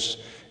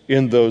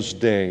those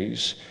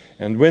days.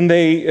 And when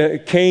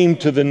they came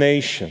to the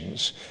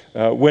nations,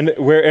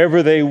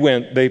 wherever they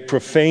went, they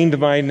profaned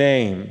my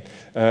name.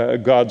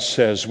 God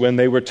says, when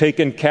they were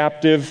taken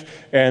captive,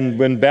 and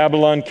when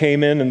Babylon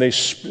came in and they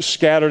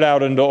scattered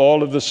out into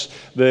all of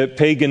the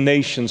pagan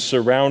nations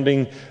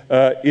surrounding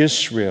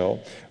Israel,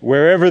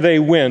 wherever they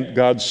went,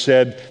 God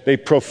said, they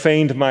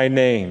profaned my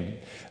name.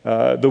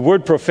 The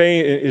word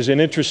profane is an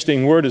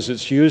interesting word as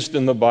it's used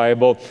in the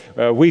Bible.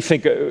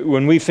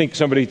 When we think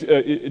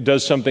somebody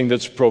does something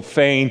that's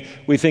profane,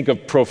 we think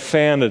of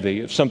profanity,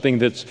 of something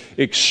that's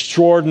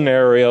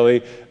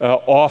extraordinarily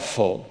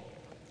awful.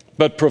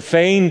 But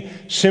profane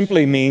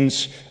simply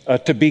means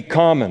to be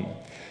common.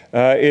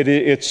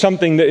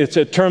 It's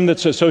a term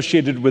that's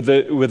associated with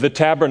the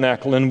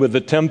tabernacle and with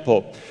the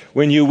temple.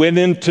 When you went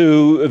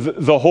into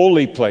the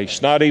holy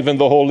place, not even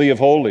the Holy of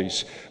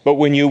Holies, but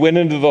when you went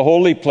into the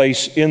holy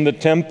place in the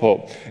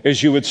temple,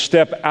 as you would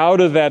step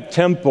out of that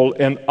temple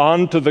and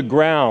onto the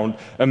ground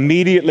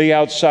immediately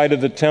outside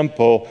of the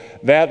temple,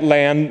 that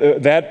land,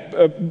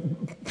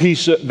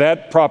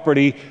 that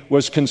property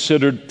was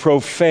considered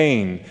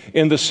profane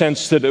in the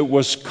sense that it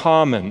was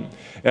common.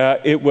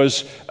 It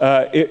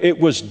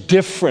was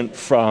different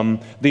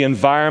from the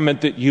environment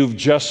that you've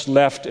just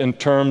left in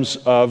terms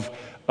of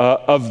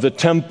the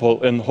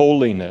temple and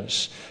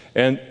holiness.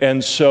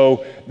 And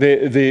so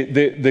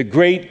the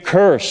great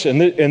curse,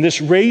 and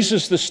this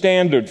raises the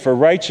standard for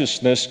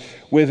righteousness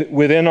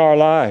within our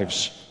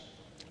lives.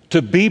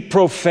 To be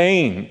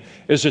profane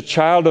as a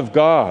child of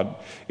God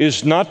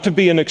is not to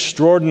be an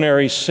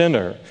extraordinary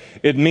sinner.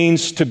 It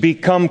means to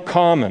become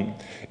common.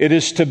 It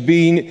is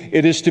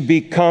to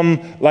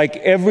become like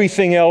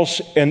everything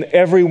else and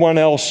everyone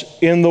else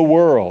in the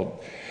world.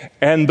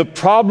 And the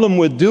problem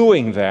with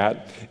doing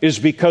that is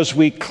because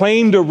we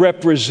claim to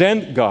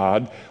represent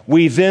God,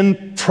 we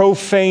then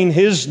profane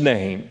His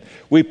name.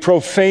 We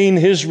profane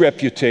His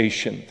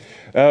reputation.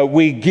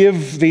 We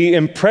give the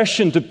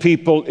impression to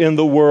people in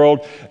the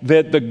world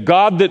that the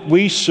God that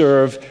we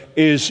serve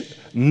is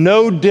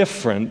no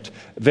different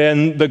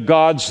than the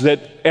gods that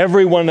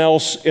everyone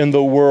else in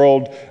the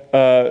world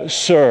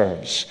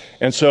serves.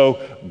 And so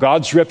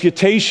God's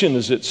reputation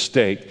is at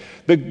stake.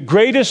 The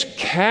greatest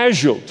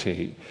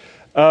casualty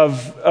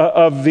of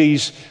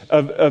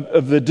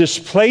the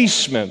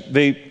displacement,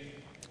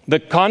 the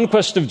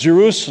conquest of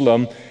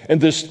Jerusalem and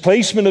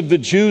displacement of the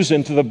Jews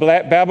into the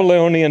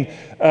Babylonian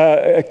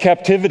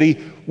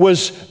captivity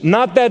was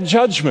not that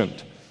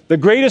judgment. The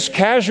greatest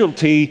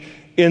casualty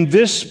in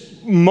this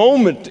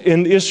moment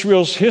in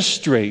Israel's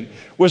history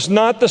was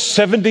not the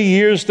 70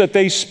 years that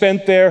they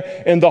spent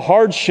there and the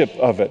hardship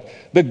of it.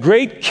 The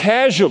great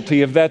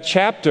casualty of that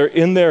chapter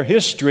in their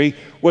history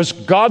was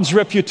God's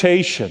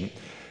reputation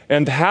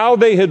and how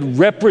they had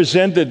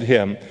represented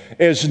Him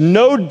as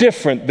no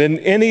different than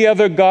any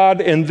other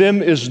God, and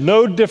them is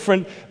no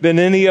different than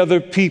any other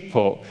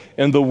people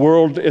in the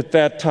world at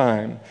that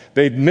time.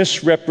 They'd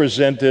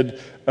misrepresented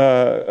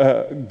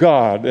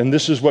God, and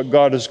this is what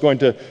God is going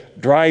to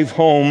drive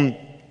home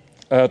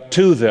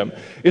to them.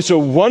 It's a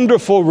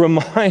wonderful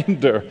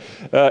reminder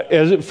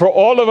for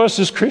all of us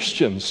as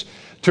Christians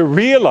to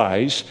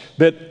realize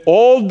that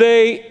all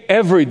day,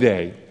 every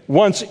day,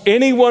 once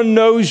anyone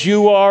knows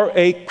you are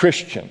a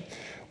Christian,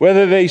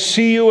 whether they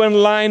see you in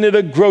line at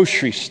a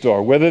grocery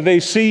store, whether they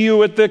see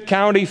you at the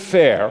county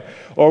fair,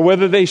 or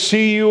whether they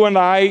see you and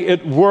I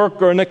at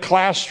work or in a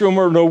classroom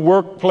or in a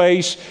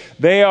workplace,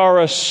 they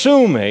are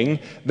assuming,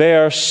 they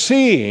are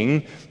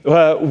seeing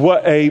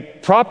what a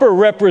proper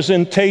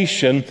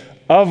representation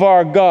of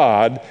our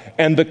God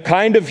and the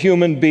kind of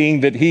human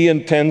being that He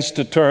intends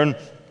to turn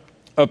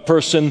a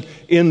person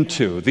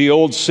into. The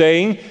old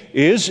saying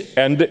is,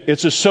 and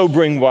it's a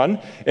sobering one,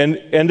 and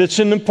it's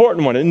an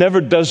important one. It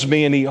never does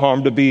me any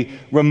harm to be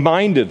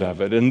reminded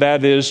of it, and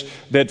that is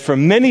that for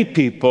many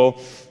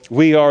people,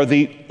 we are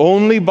the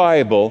only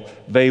Bible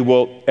they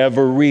will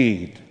ever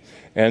read.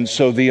 And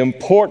so the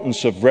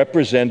importance of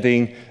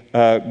representing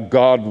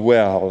God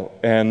well.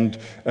 And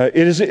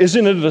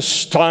isn't it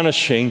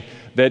astonishing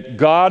that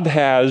God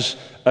has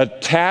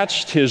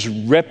attached His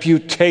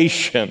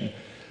reputation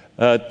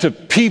to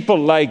people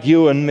like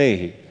you and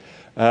me?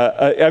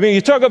 I mean,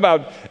 you talk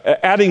about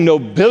adding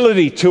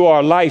nobility to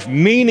our life,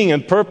 meaning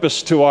and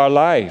purpose to our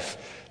life,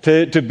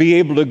 to be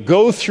able to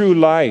go through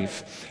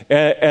life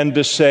and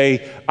to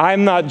say,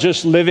 I'm not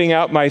just living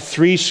out my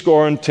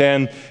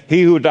 70,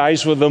 he who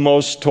dies with the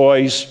most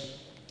toys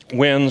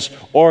wins,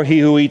 or he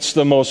who eats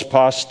the most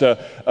pasta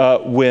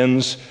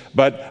wins,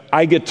 but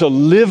I get to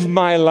live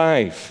my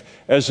life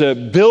as a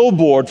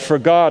billboard for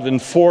God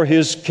and for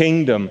his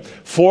kingdom,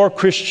 for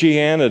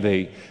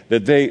Christianity,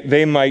 that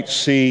they might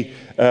see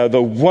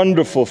the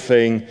wonderful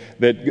thing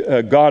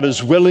that God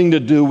is willing to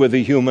do with a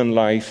human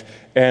life,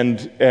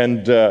 and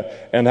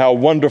how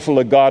wonderful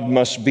a God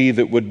must be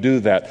that would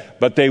do that.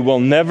 But they will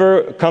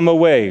never come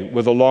away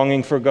with a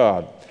longing for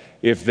God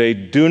if they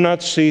do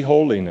not see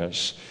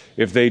holiness,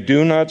 if they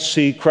do not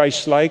see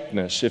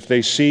Christ-likeness, if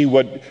they see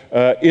what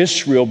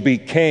Israel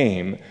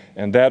became,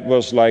 and that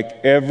was like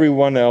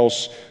everyone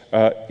else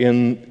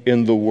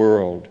in the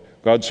world.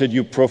 God said,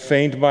 "You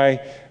profaned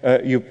my. I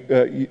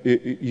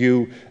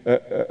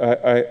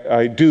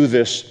do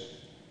this."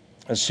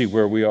 Let's see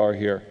where we are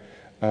here.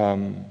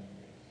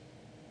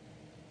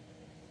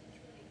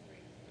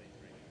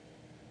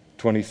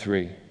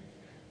 23.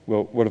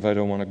 Well, what if I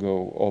don't want to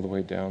go all the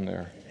way down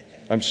there?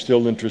 I'm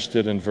still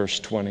interested in verse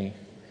 20.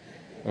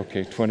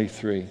 Okay,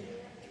 23.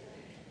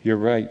 You're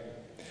right.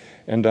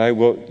 And I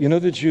will,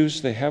 the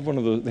Jews, they have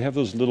they have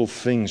those little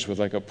things with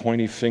like a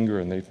pointy finger,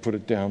 and they put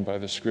it down by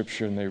the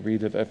scripture and they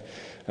read it.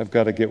 I've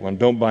got to get one.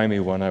 Don't buy me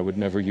one. I would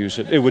never use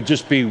it. It would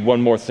just be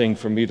one more thing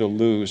for me to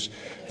lose.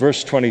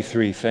 Verse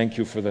 23. Thank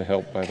you for the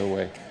help, by the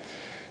way.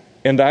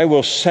 And I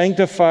will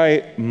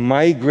sanctify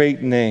my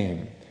great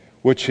name,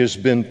 which has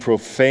been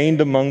profaned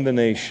among the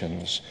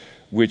nations,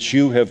 which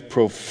you have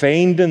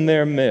profaned in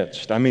their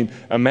midst. I mean,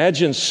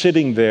 imagine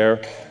sitting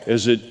there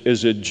as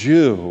a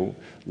Jew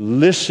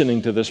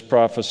listening to this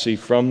prophecy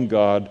from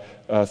God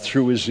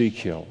through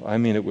Ezekiel. I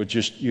mean, it would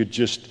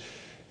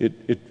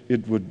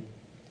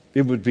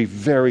be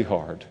very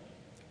hard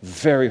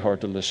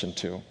to listen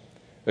to.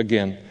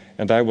 Again,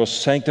 and I will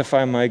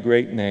sanctify my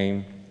great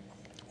name,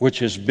 which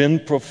has been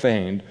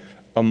profaned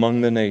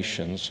among the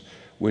nations,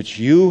 which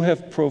you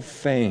have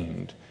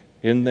profaned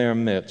in their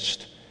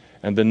midst.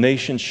 And the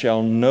nations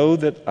shall know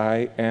that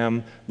I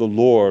am the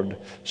Lord,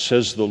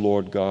 says the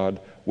Lord God,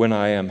 when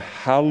I am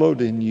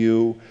hallowed in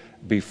you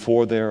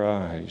before their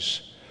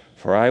eyes.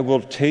 For I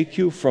will take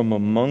you from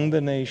among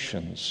the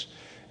nations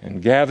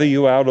and gather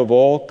you out of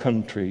all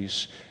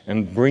countries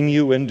and bring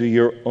you into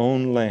your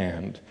own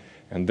land.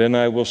 And then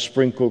I will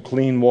sprinkle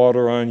clean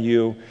water on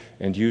you,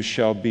 and you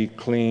shall be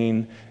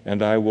clean,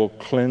 and I will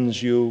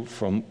cleanse you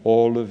from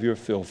all of your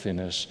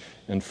filthiness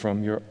and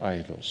from your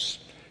idols.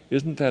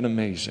 Isn't that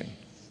amazing?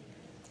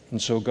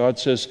 And so God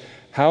says,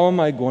 how am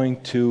I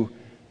going to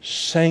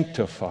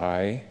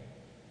sanctify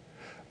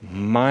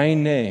my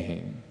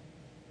name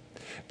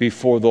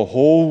before the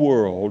whole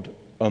world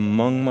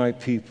among my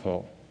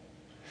people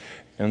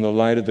in the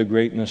light of the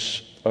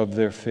greatness of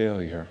their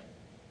failure?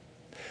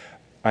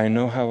 I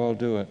know how I'll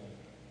do it.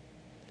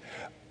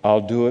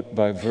 I'll do it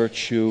by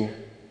virtue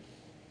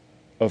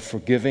of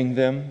forgiving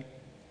them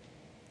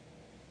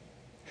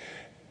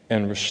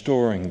and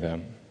restoring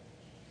them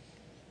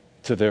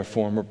to their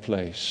former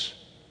place,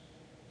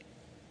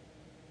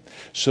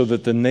 so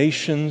that the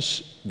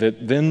nations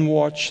that then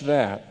watch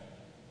that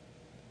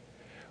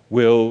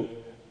will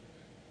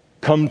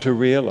come to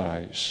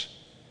realize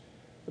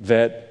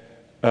that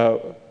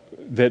I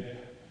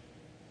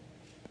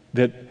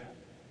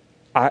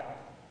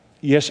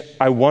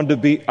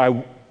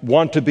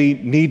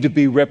need to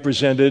be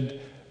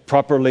represented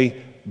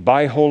properly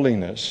by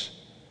holiness,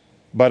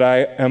 but I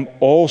am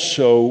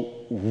also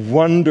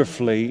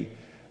wonderfully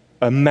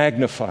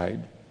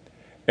magnified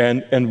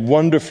and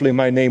wonderfully,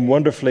 my name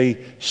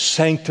wonderfully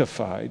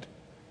sanctified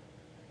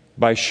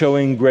by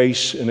showing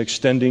grace and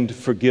extending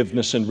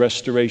forgiveness and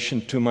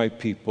restoration to my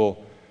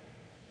people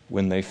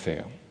when they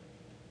fail.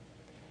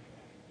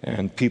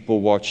 And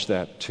people watch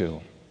that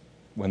too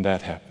when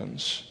that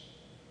happens.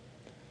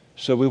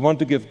 So we want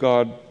to give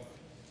God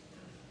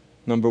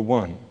number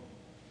one,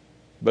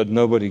 but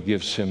nobody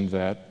gives him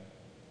that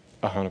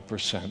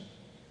 100%.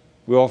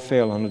 We all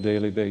fail on a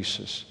daily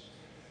basis.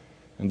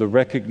 And the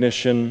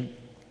recognition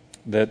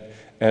that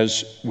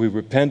as we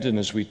repent and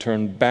as we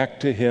turn back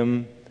to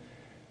him,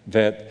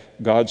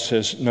 that God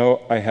says,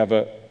 no, I have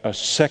a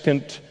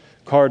second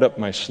card up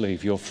my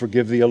sleeve. You'll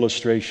forgive the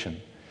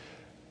illustration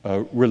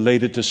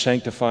related to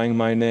sanctifying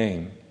my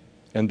name.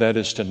 And that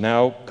is to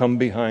now come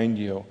behind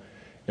you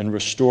and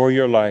restore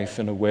your life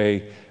in a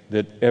way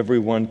that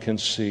everyone can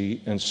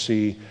see and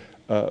see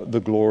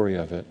the glory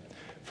of it.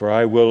 For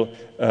I will,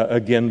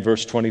 again,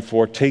 verse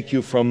 24, take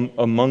you from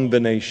among the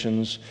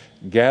nations,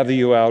 gather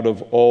you out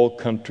of all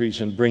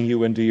countries, and bring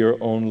you into your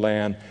own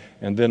land.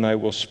 And then I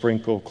will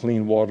sprinkle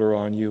clean water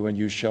on you, and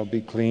you shall be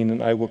clean,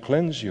 and I will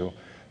cleanse you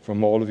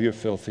from all of your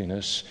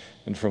filthiness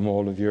and from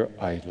all of your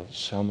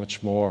idols. How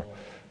much more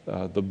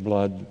the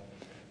blood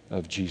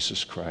of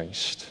Jesus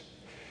Christ.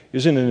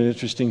 Isn't it an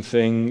interesting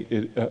thing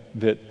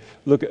that,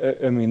 look,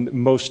 I mean,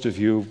 most of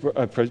you,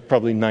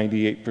 probably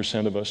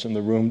 98% of us in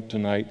the room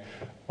tonight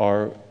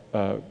are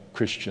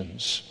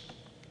Christians,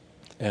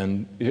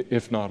 and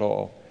if not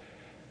all.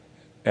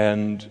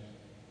 And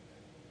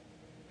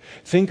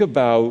Think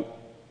about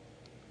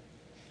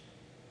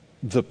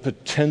the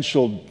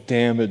potential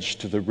damage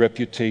to the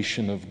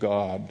reputation of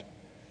God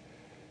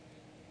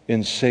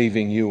in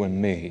saving you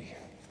and me.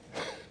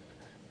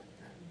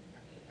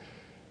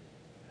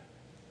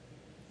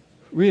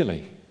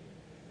 Really.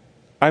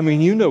 I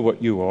mean, you know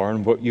what you are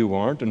and what you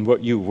aren't and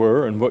what you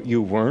were and what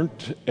you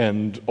weren't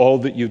and all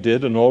that you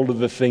did and all of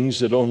the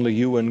things that only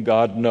you and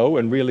God know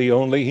and really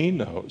only He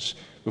knows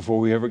before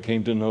we ever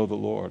came to know the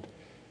Lord.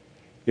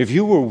 If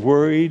you were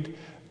worried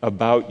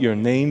about your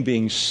name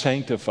being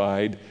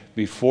sanctified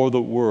before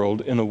the world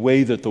in a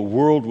way that the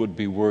world would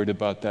be worried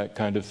about that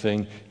kind of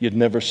thing, you'd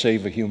never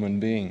save a human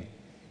being.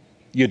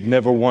 You'd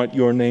never want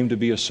your name to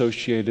be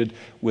associated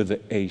with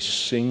a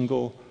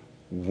single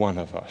one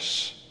of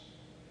us.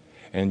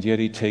 And yet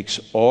He takes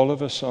all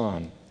of us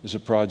on as a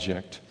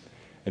project,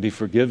 and He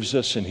forgives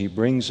us and He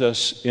brings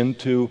us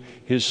into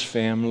His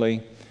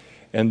family.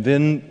 And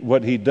then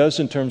what He does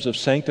in terms of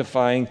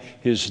sanctifying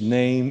His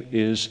name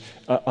is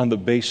on the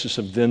basis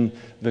of then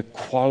the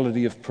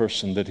quality of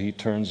person that He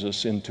turns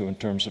us into in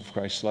terms of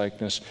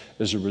Christ-likeness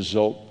as a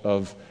result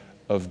of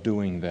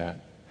doing that.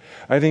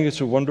 I think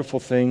it's a wonderful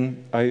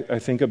thing. I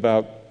think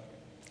about,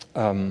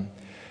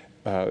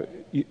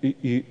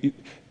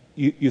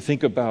 you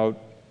think about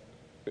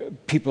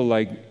people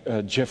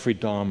like Jeffrey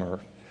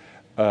Dahmer,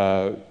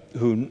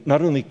 who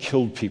not only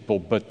killed people,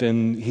 but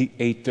then he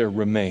ate their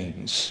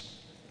remains.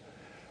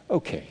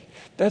 Okay,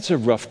 that's a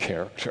rough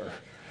character.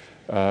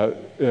 All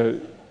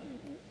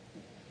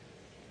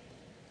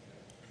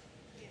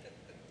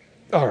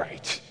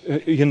right,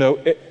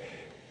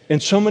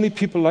 and so many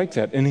people like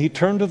that. And he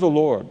turned to the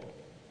Lord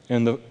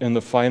in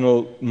the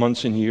final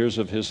months and years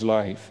of his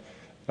life.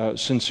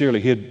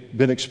 Sincerely, he had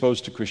been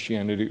exposed to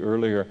Christianity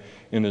earlier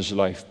in his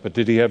life, but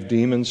did he have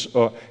demons?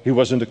 He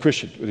wasn't a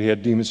Christian, but he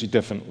had demons. He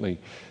definitely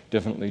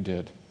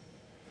did.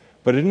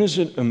 But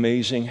isn't it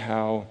amazing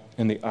how,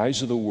 in the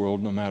eyes of the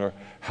world, no matter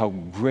how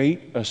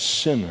great a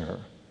sinner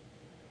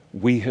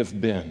we have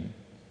been,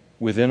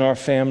 within our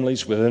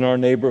families, within our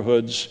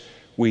neighborhoods,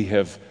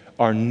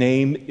 our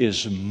name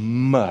is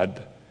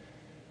mud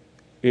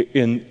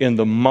in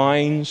the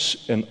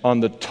minds and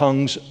on the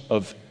tongues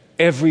of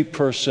every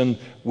person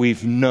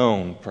we've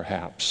known,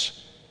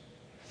 perhaps.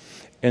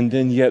 And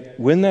then yet,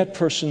 when that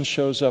person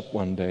shows up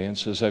one day and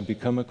says, I've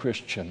become a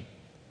Christian,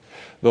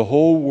 the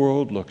whole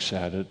world looks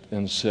at it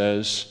and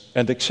says,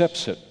 and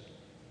accepts it.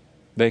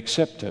 They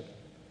accept it.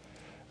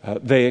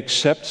 They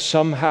accept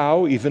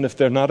somehow, even if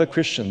they're not a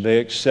Christian, they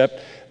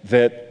accept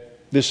that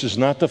this is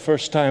not the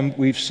first time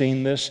we've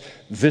seen this.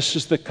 This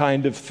is the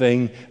kind of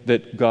thing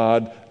that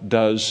God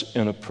does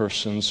in a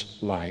person's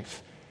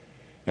life.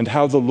 And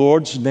how the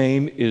Lord's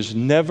name is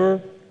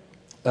never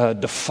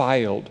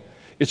defiled.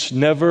 It's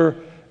never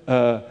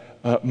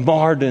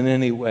marred in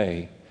any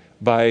way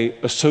by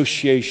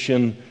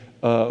association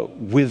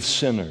with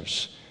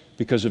sinners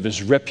because of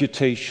His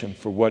reputation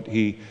for what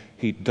He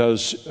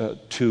does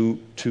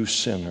to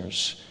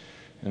sinners.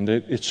 And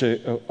it's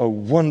a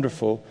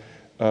wonderful,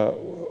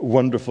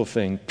 wonderful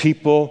thing.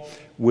 People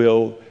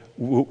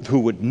who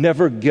would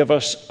never give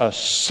us a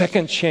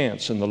second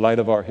chance in the light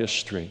of our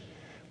history,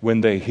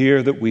 when they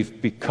hear that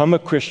we've become a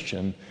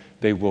Christian,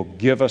 they will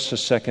give us a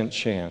second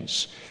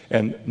chance.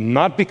 And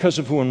not because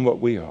of who and what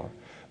we are,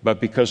 but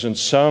because in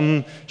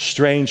some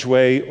strange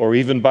way, or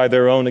even by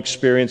their own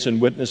experience in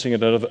witnessing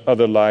it in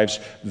other lives,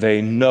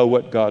 they know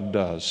what God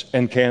does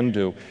and can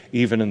do,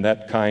 even in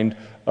that kind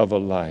of a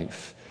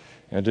life.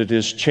 And it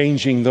is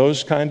changing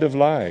those kind of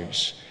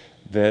lives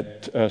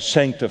that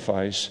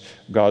sanctifies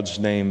God's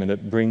name, and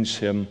it brings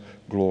Him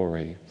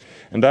glory.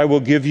 And I will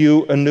give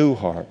you a new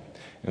heart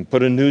and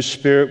put a new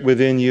spirit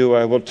within you.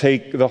 I will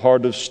take the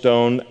heart of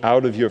stone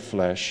out of your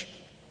flesh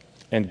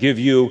and give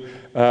you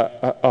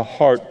a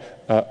heart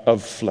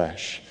of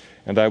flesh.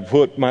 And I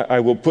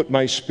will put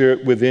my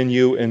spirit within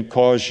you and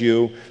cause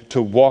you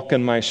to walk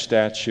in my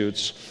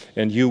statutes,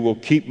 and you will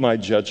keep my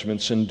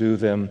judgments and do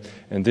them.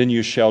 And then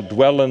you shall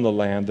dwell in the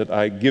land that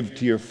I give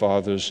to your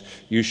fathers.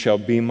 You shall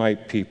be my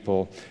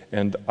people,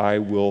 and I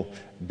will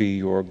be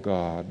your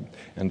God.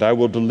 And I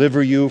will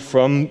deliver you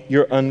from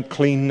your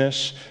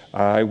uncleanness.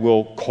 I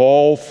will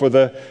call for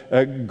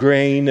the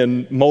grain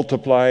and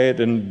multiply it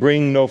and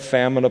bring no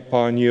famine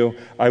upon you.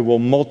 I will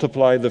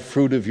multiply the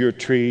fruit of your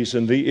trees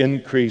and the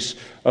increase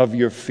of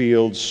your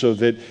fields, so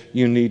that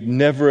you need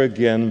never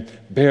again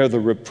bear the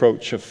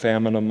reproach of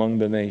famine among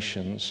the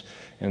nations.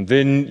 And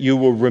then you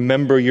will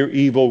remember your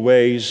evil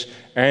ways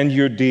and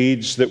your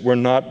deeds that were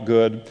not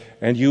good,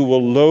 and you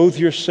will loathe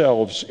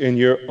yourselves in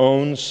your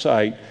own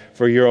sight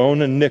for your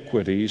own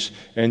iniquities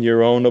and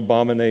your own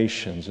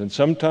abominations. And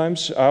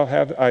sometimes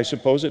I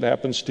suppose it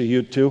happens to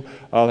you too,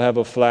 I'll have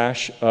a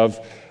flash of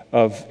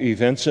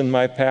events in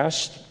my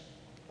past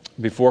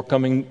before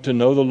coming to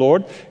know the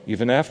Lord,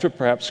 even after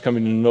perhaps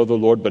coming to know the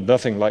Lord, but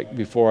nothing like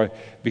before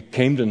I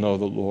came to know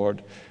the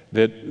Lord,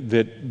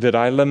 that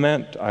I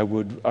lament.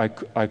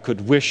 I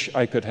could wish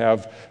I could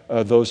have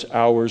those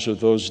hours or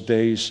those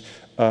days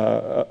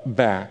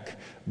back.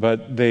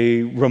 But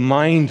they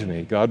remind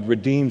me, God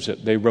redeems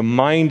it, they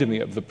remind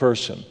me of the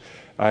person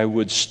I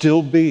would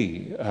still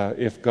be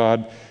if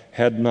God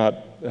had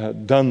not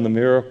done the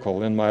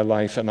miracle in my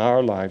life and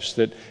our lives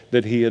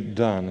that He had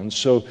done. And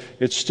so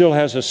it still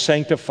has a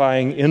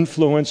sanctifying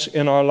influence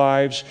in our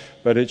lives,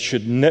 but it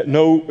should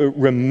no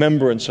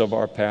remembrance of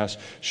our past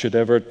should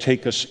ever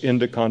take us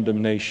into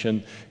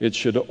condemnation. It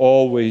should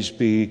always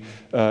be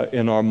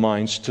in our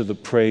minds to the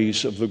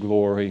praise of the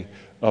glory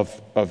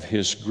of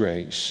His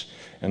grace.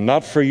 And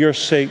not for your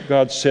sake,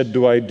 God said,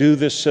 do I do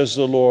this, says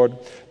the Lord.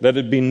 Let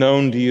it be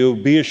known to you.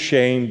 Be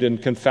ashamed and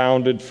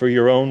confounded for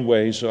your own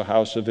ways, O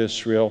house of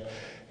Israel.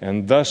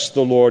 And thus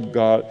the Lord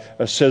God,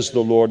 says the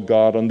Lord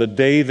God, on the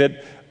day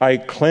that I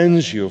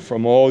cleanse you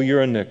from all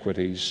your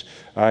iniquities,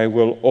 I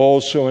will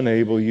also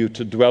enable you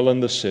to dwell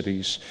in the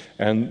cities,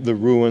 and the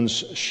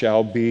ruins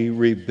shall be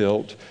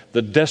rebuilt.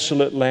 The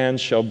desolate land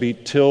shall be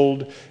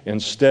tilled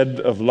instead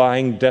of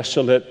lying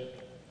desolate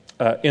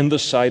in the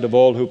sight of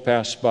all who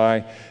pass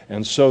by.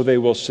 And so they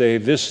will say,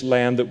 this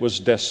land that was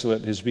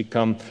desolate has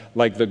become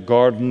like the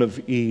Garden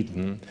of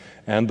Eden,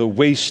 and the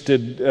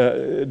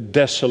wasted,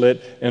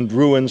 desolate, and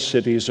ruined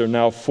cities are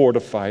now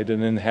fortified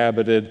and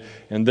inhabited.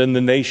 And then the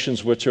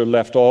nations which are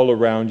left all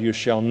around you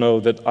shall know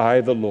that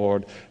I, the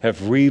Lord,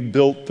 have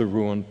rebuilt the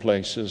ruined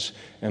places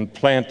and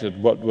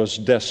planted what was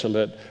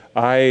desolate.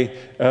 I,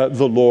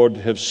 the Lord,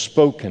 have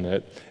spoken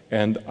it,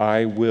 and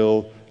I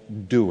will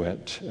do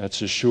it.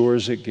 That's as sure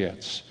as it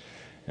gets.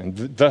 And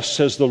thus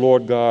says the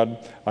Lord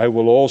God, I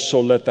will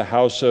also let the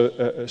house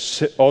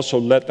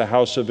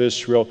of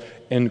Israel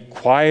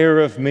inquire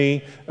of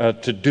me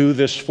to do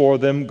this for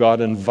them. God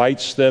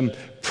invites them,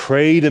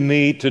 pray to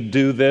me to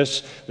do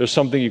this. There's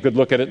something you could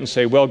look at it and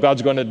say, well,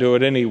 God's going to do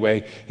it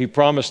anyway. He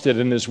promised it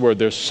in His Word.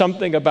 There's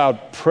something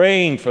about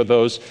praying for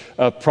those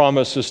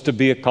promises to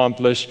be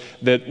accomplished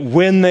that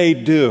when they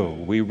do,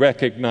 we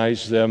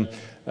recognize them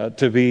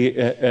to be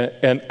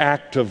an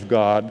act of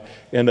God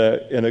in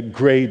a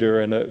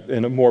greater and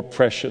in a more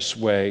precious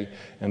way.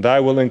 And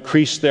I will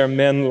increase their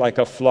men like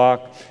a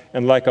flock,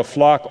 and like a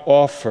flock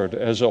offered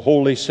as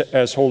holy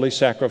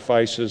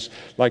sacrifices,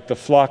 like the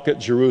flock at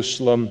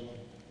Jerusalem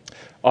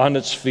on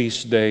its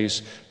feast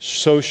days,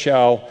 so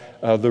shall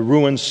the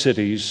ruined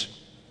cities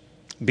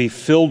be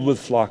filled with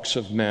flocks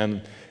of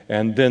men,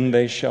 and then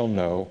they shall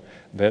know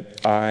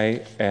that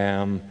I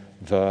am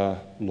the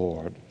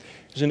Lord.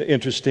 Isn't it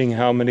interesting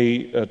how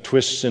many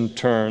twists and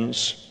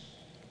turns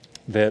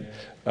that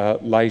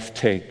life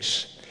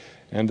takes?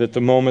 And at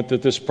the moment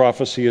that this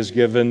prophecy is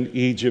given,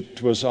 Edom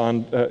was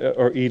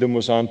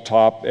on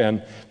top,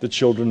 and the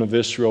children of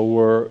Israel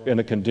were in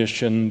a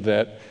condition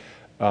that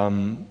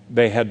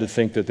they had to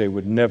think that they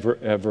would never,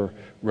 ever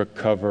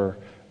recover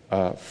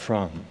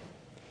from.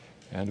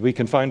 And we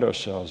can find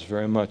ourselves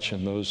very much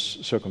in those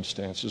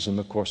circumstances in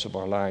the course of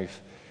our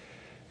life.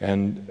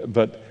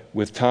 But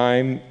with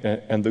time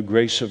and the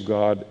grace of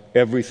God,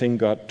 everything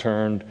got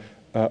turned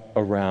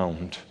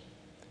around.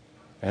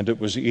 And it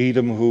was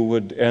Edom who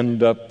would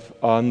end up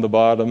on the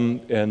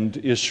bottom, and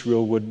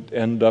Israel would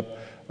end up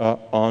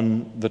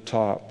on the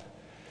top.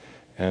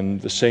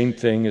 And the same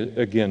thing,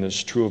 again,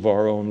 is true of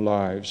our own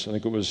lives. I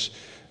think it was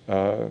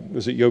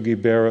it Yogi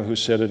Berra who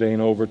said it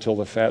ain't over till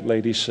the fat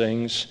lady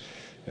sings?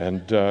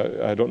 And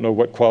I don't know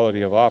what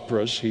quality of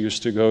operas he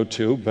used to go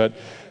to, but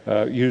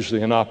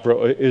usually an opera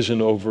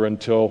isn't over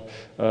until,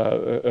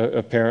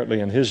 apparently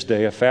in his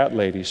day, a fat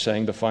lady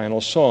sang the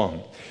final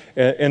song.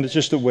 And it's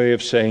just a way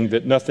of saying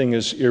that nothing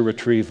is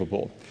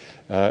irretrievable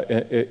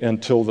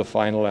until the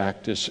final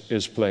act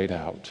is played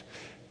out.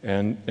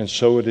 And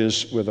so it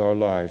is with our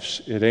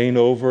lives. It ain't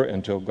over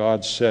until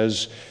God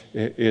says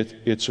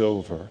it's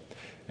over.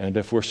 And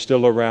if we're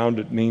still around,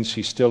 it means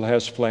He still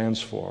has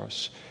plans for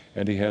us,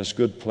 and He has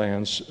good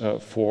plans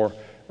for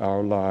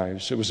our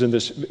lives. It was in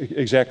this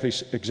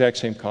exact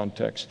same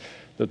context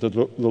that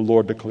the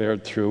Lord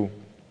declared through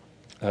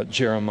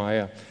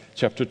Jeremiah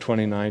chapter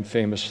 29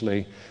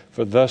 famously,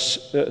 for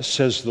thus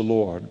says the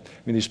Lord. I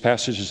mean, these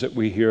passages that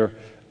we hear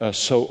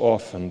so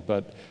often,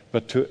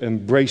 but to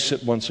embrace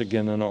it once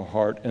again in our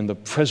heart in the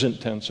present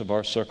tense of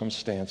our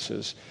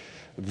circumstances.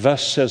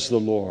 Thus says the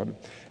Lord,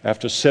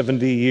 after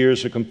 70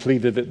 years are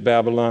completed at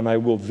Babylon, I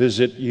will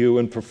visit you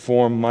and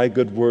perform my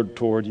good word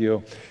toward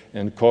you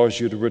and cause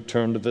you to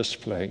return to this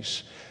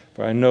place.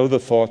 For I know the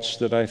thoughts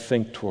that I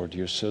think toward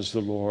you, says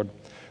the Lord,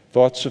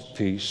 thoughts of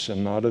peace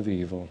and not of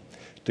evil,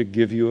 to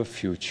give you a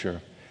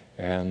future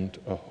and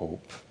a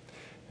hope.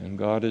 And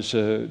God is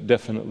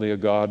definitely a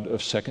God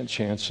of second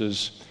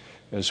chances.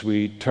 As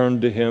we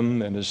turn to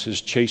Him, and as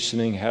His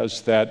chastening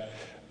has that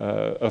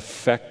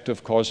effect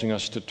of causing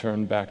us to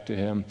turn back to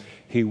Him,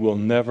 He will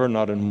never,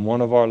 not in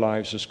one of our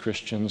lives as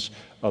Christians,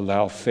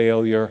 allow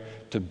failure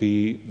to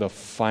be the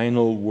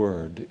final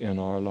word in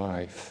our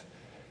life.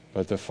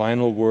 But the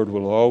final word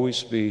will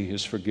always be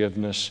His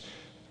forgiveness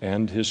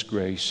and His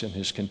grace and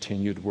His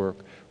continued work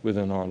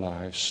within our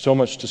lives. So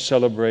much to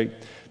celebrate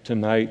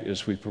tonight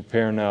as we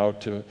prepare now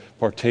to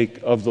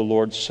partake of the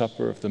Lord's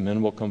Supper. If the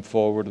men will come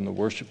forward and the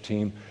worship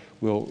team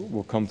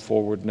will come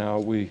forward now,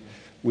 we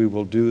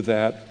will do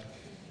that.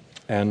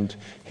 And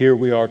here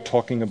we are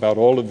talking about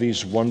all of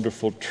these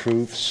wonderful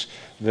truths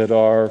that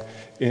are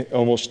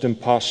almost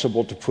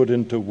impossible to put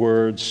into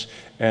words,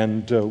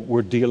 and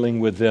we're dealing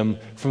with them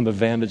from the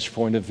vantage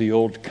point of the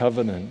Old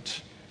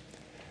Covenant.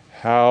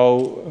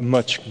 How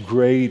much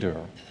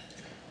greater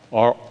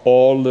are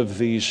all of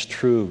these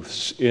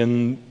truths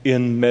in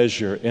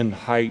measure, in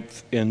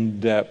height, in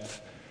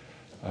depth,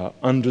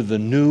 under the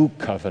new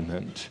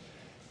covenant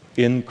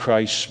in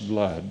Christ's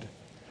blood,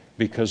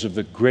 because of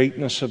the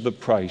greatness of the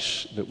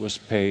price that was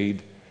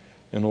paid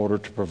in order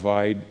to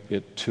provide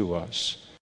it to us.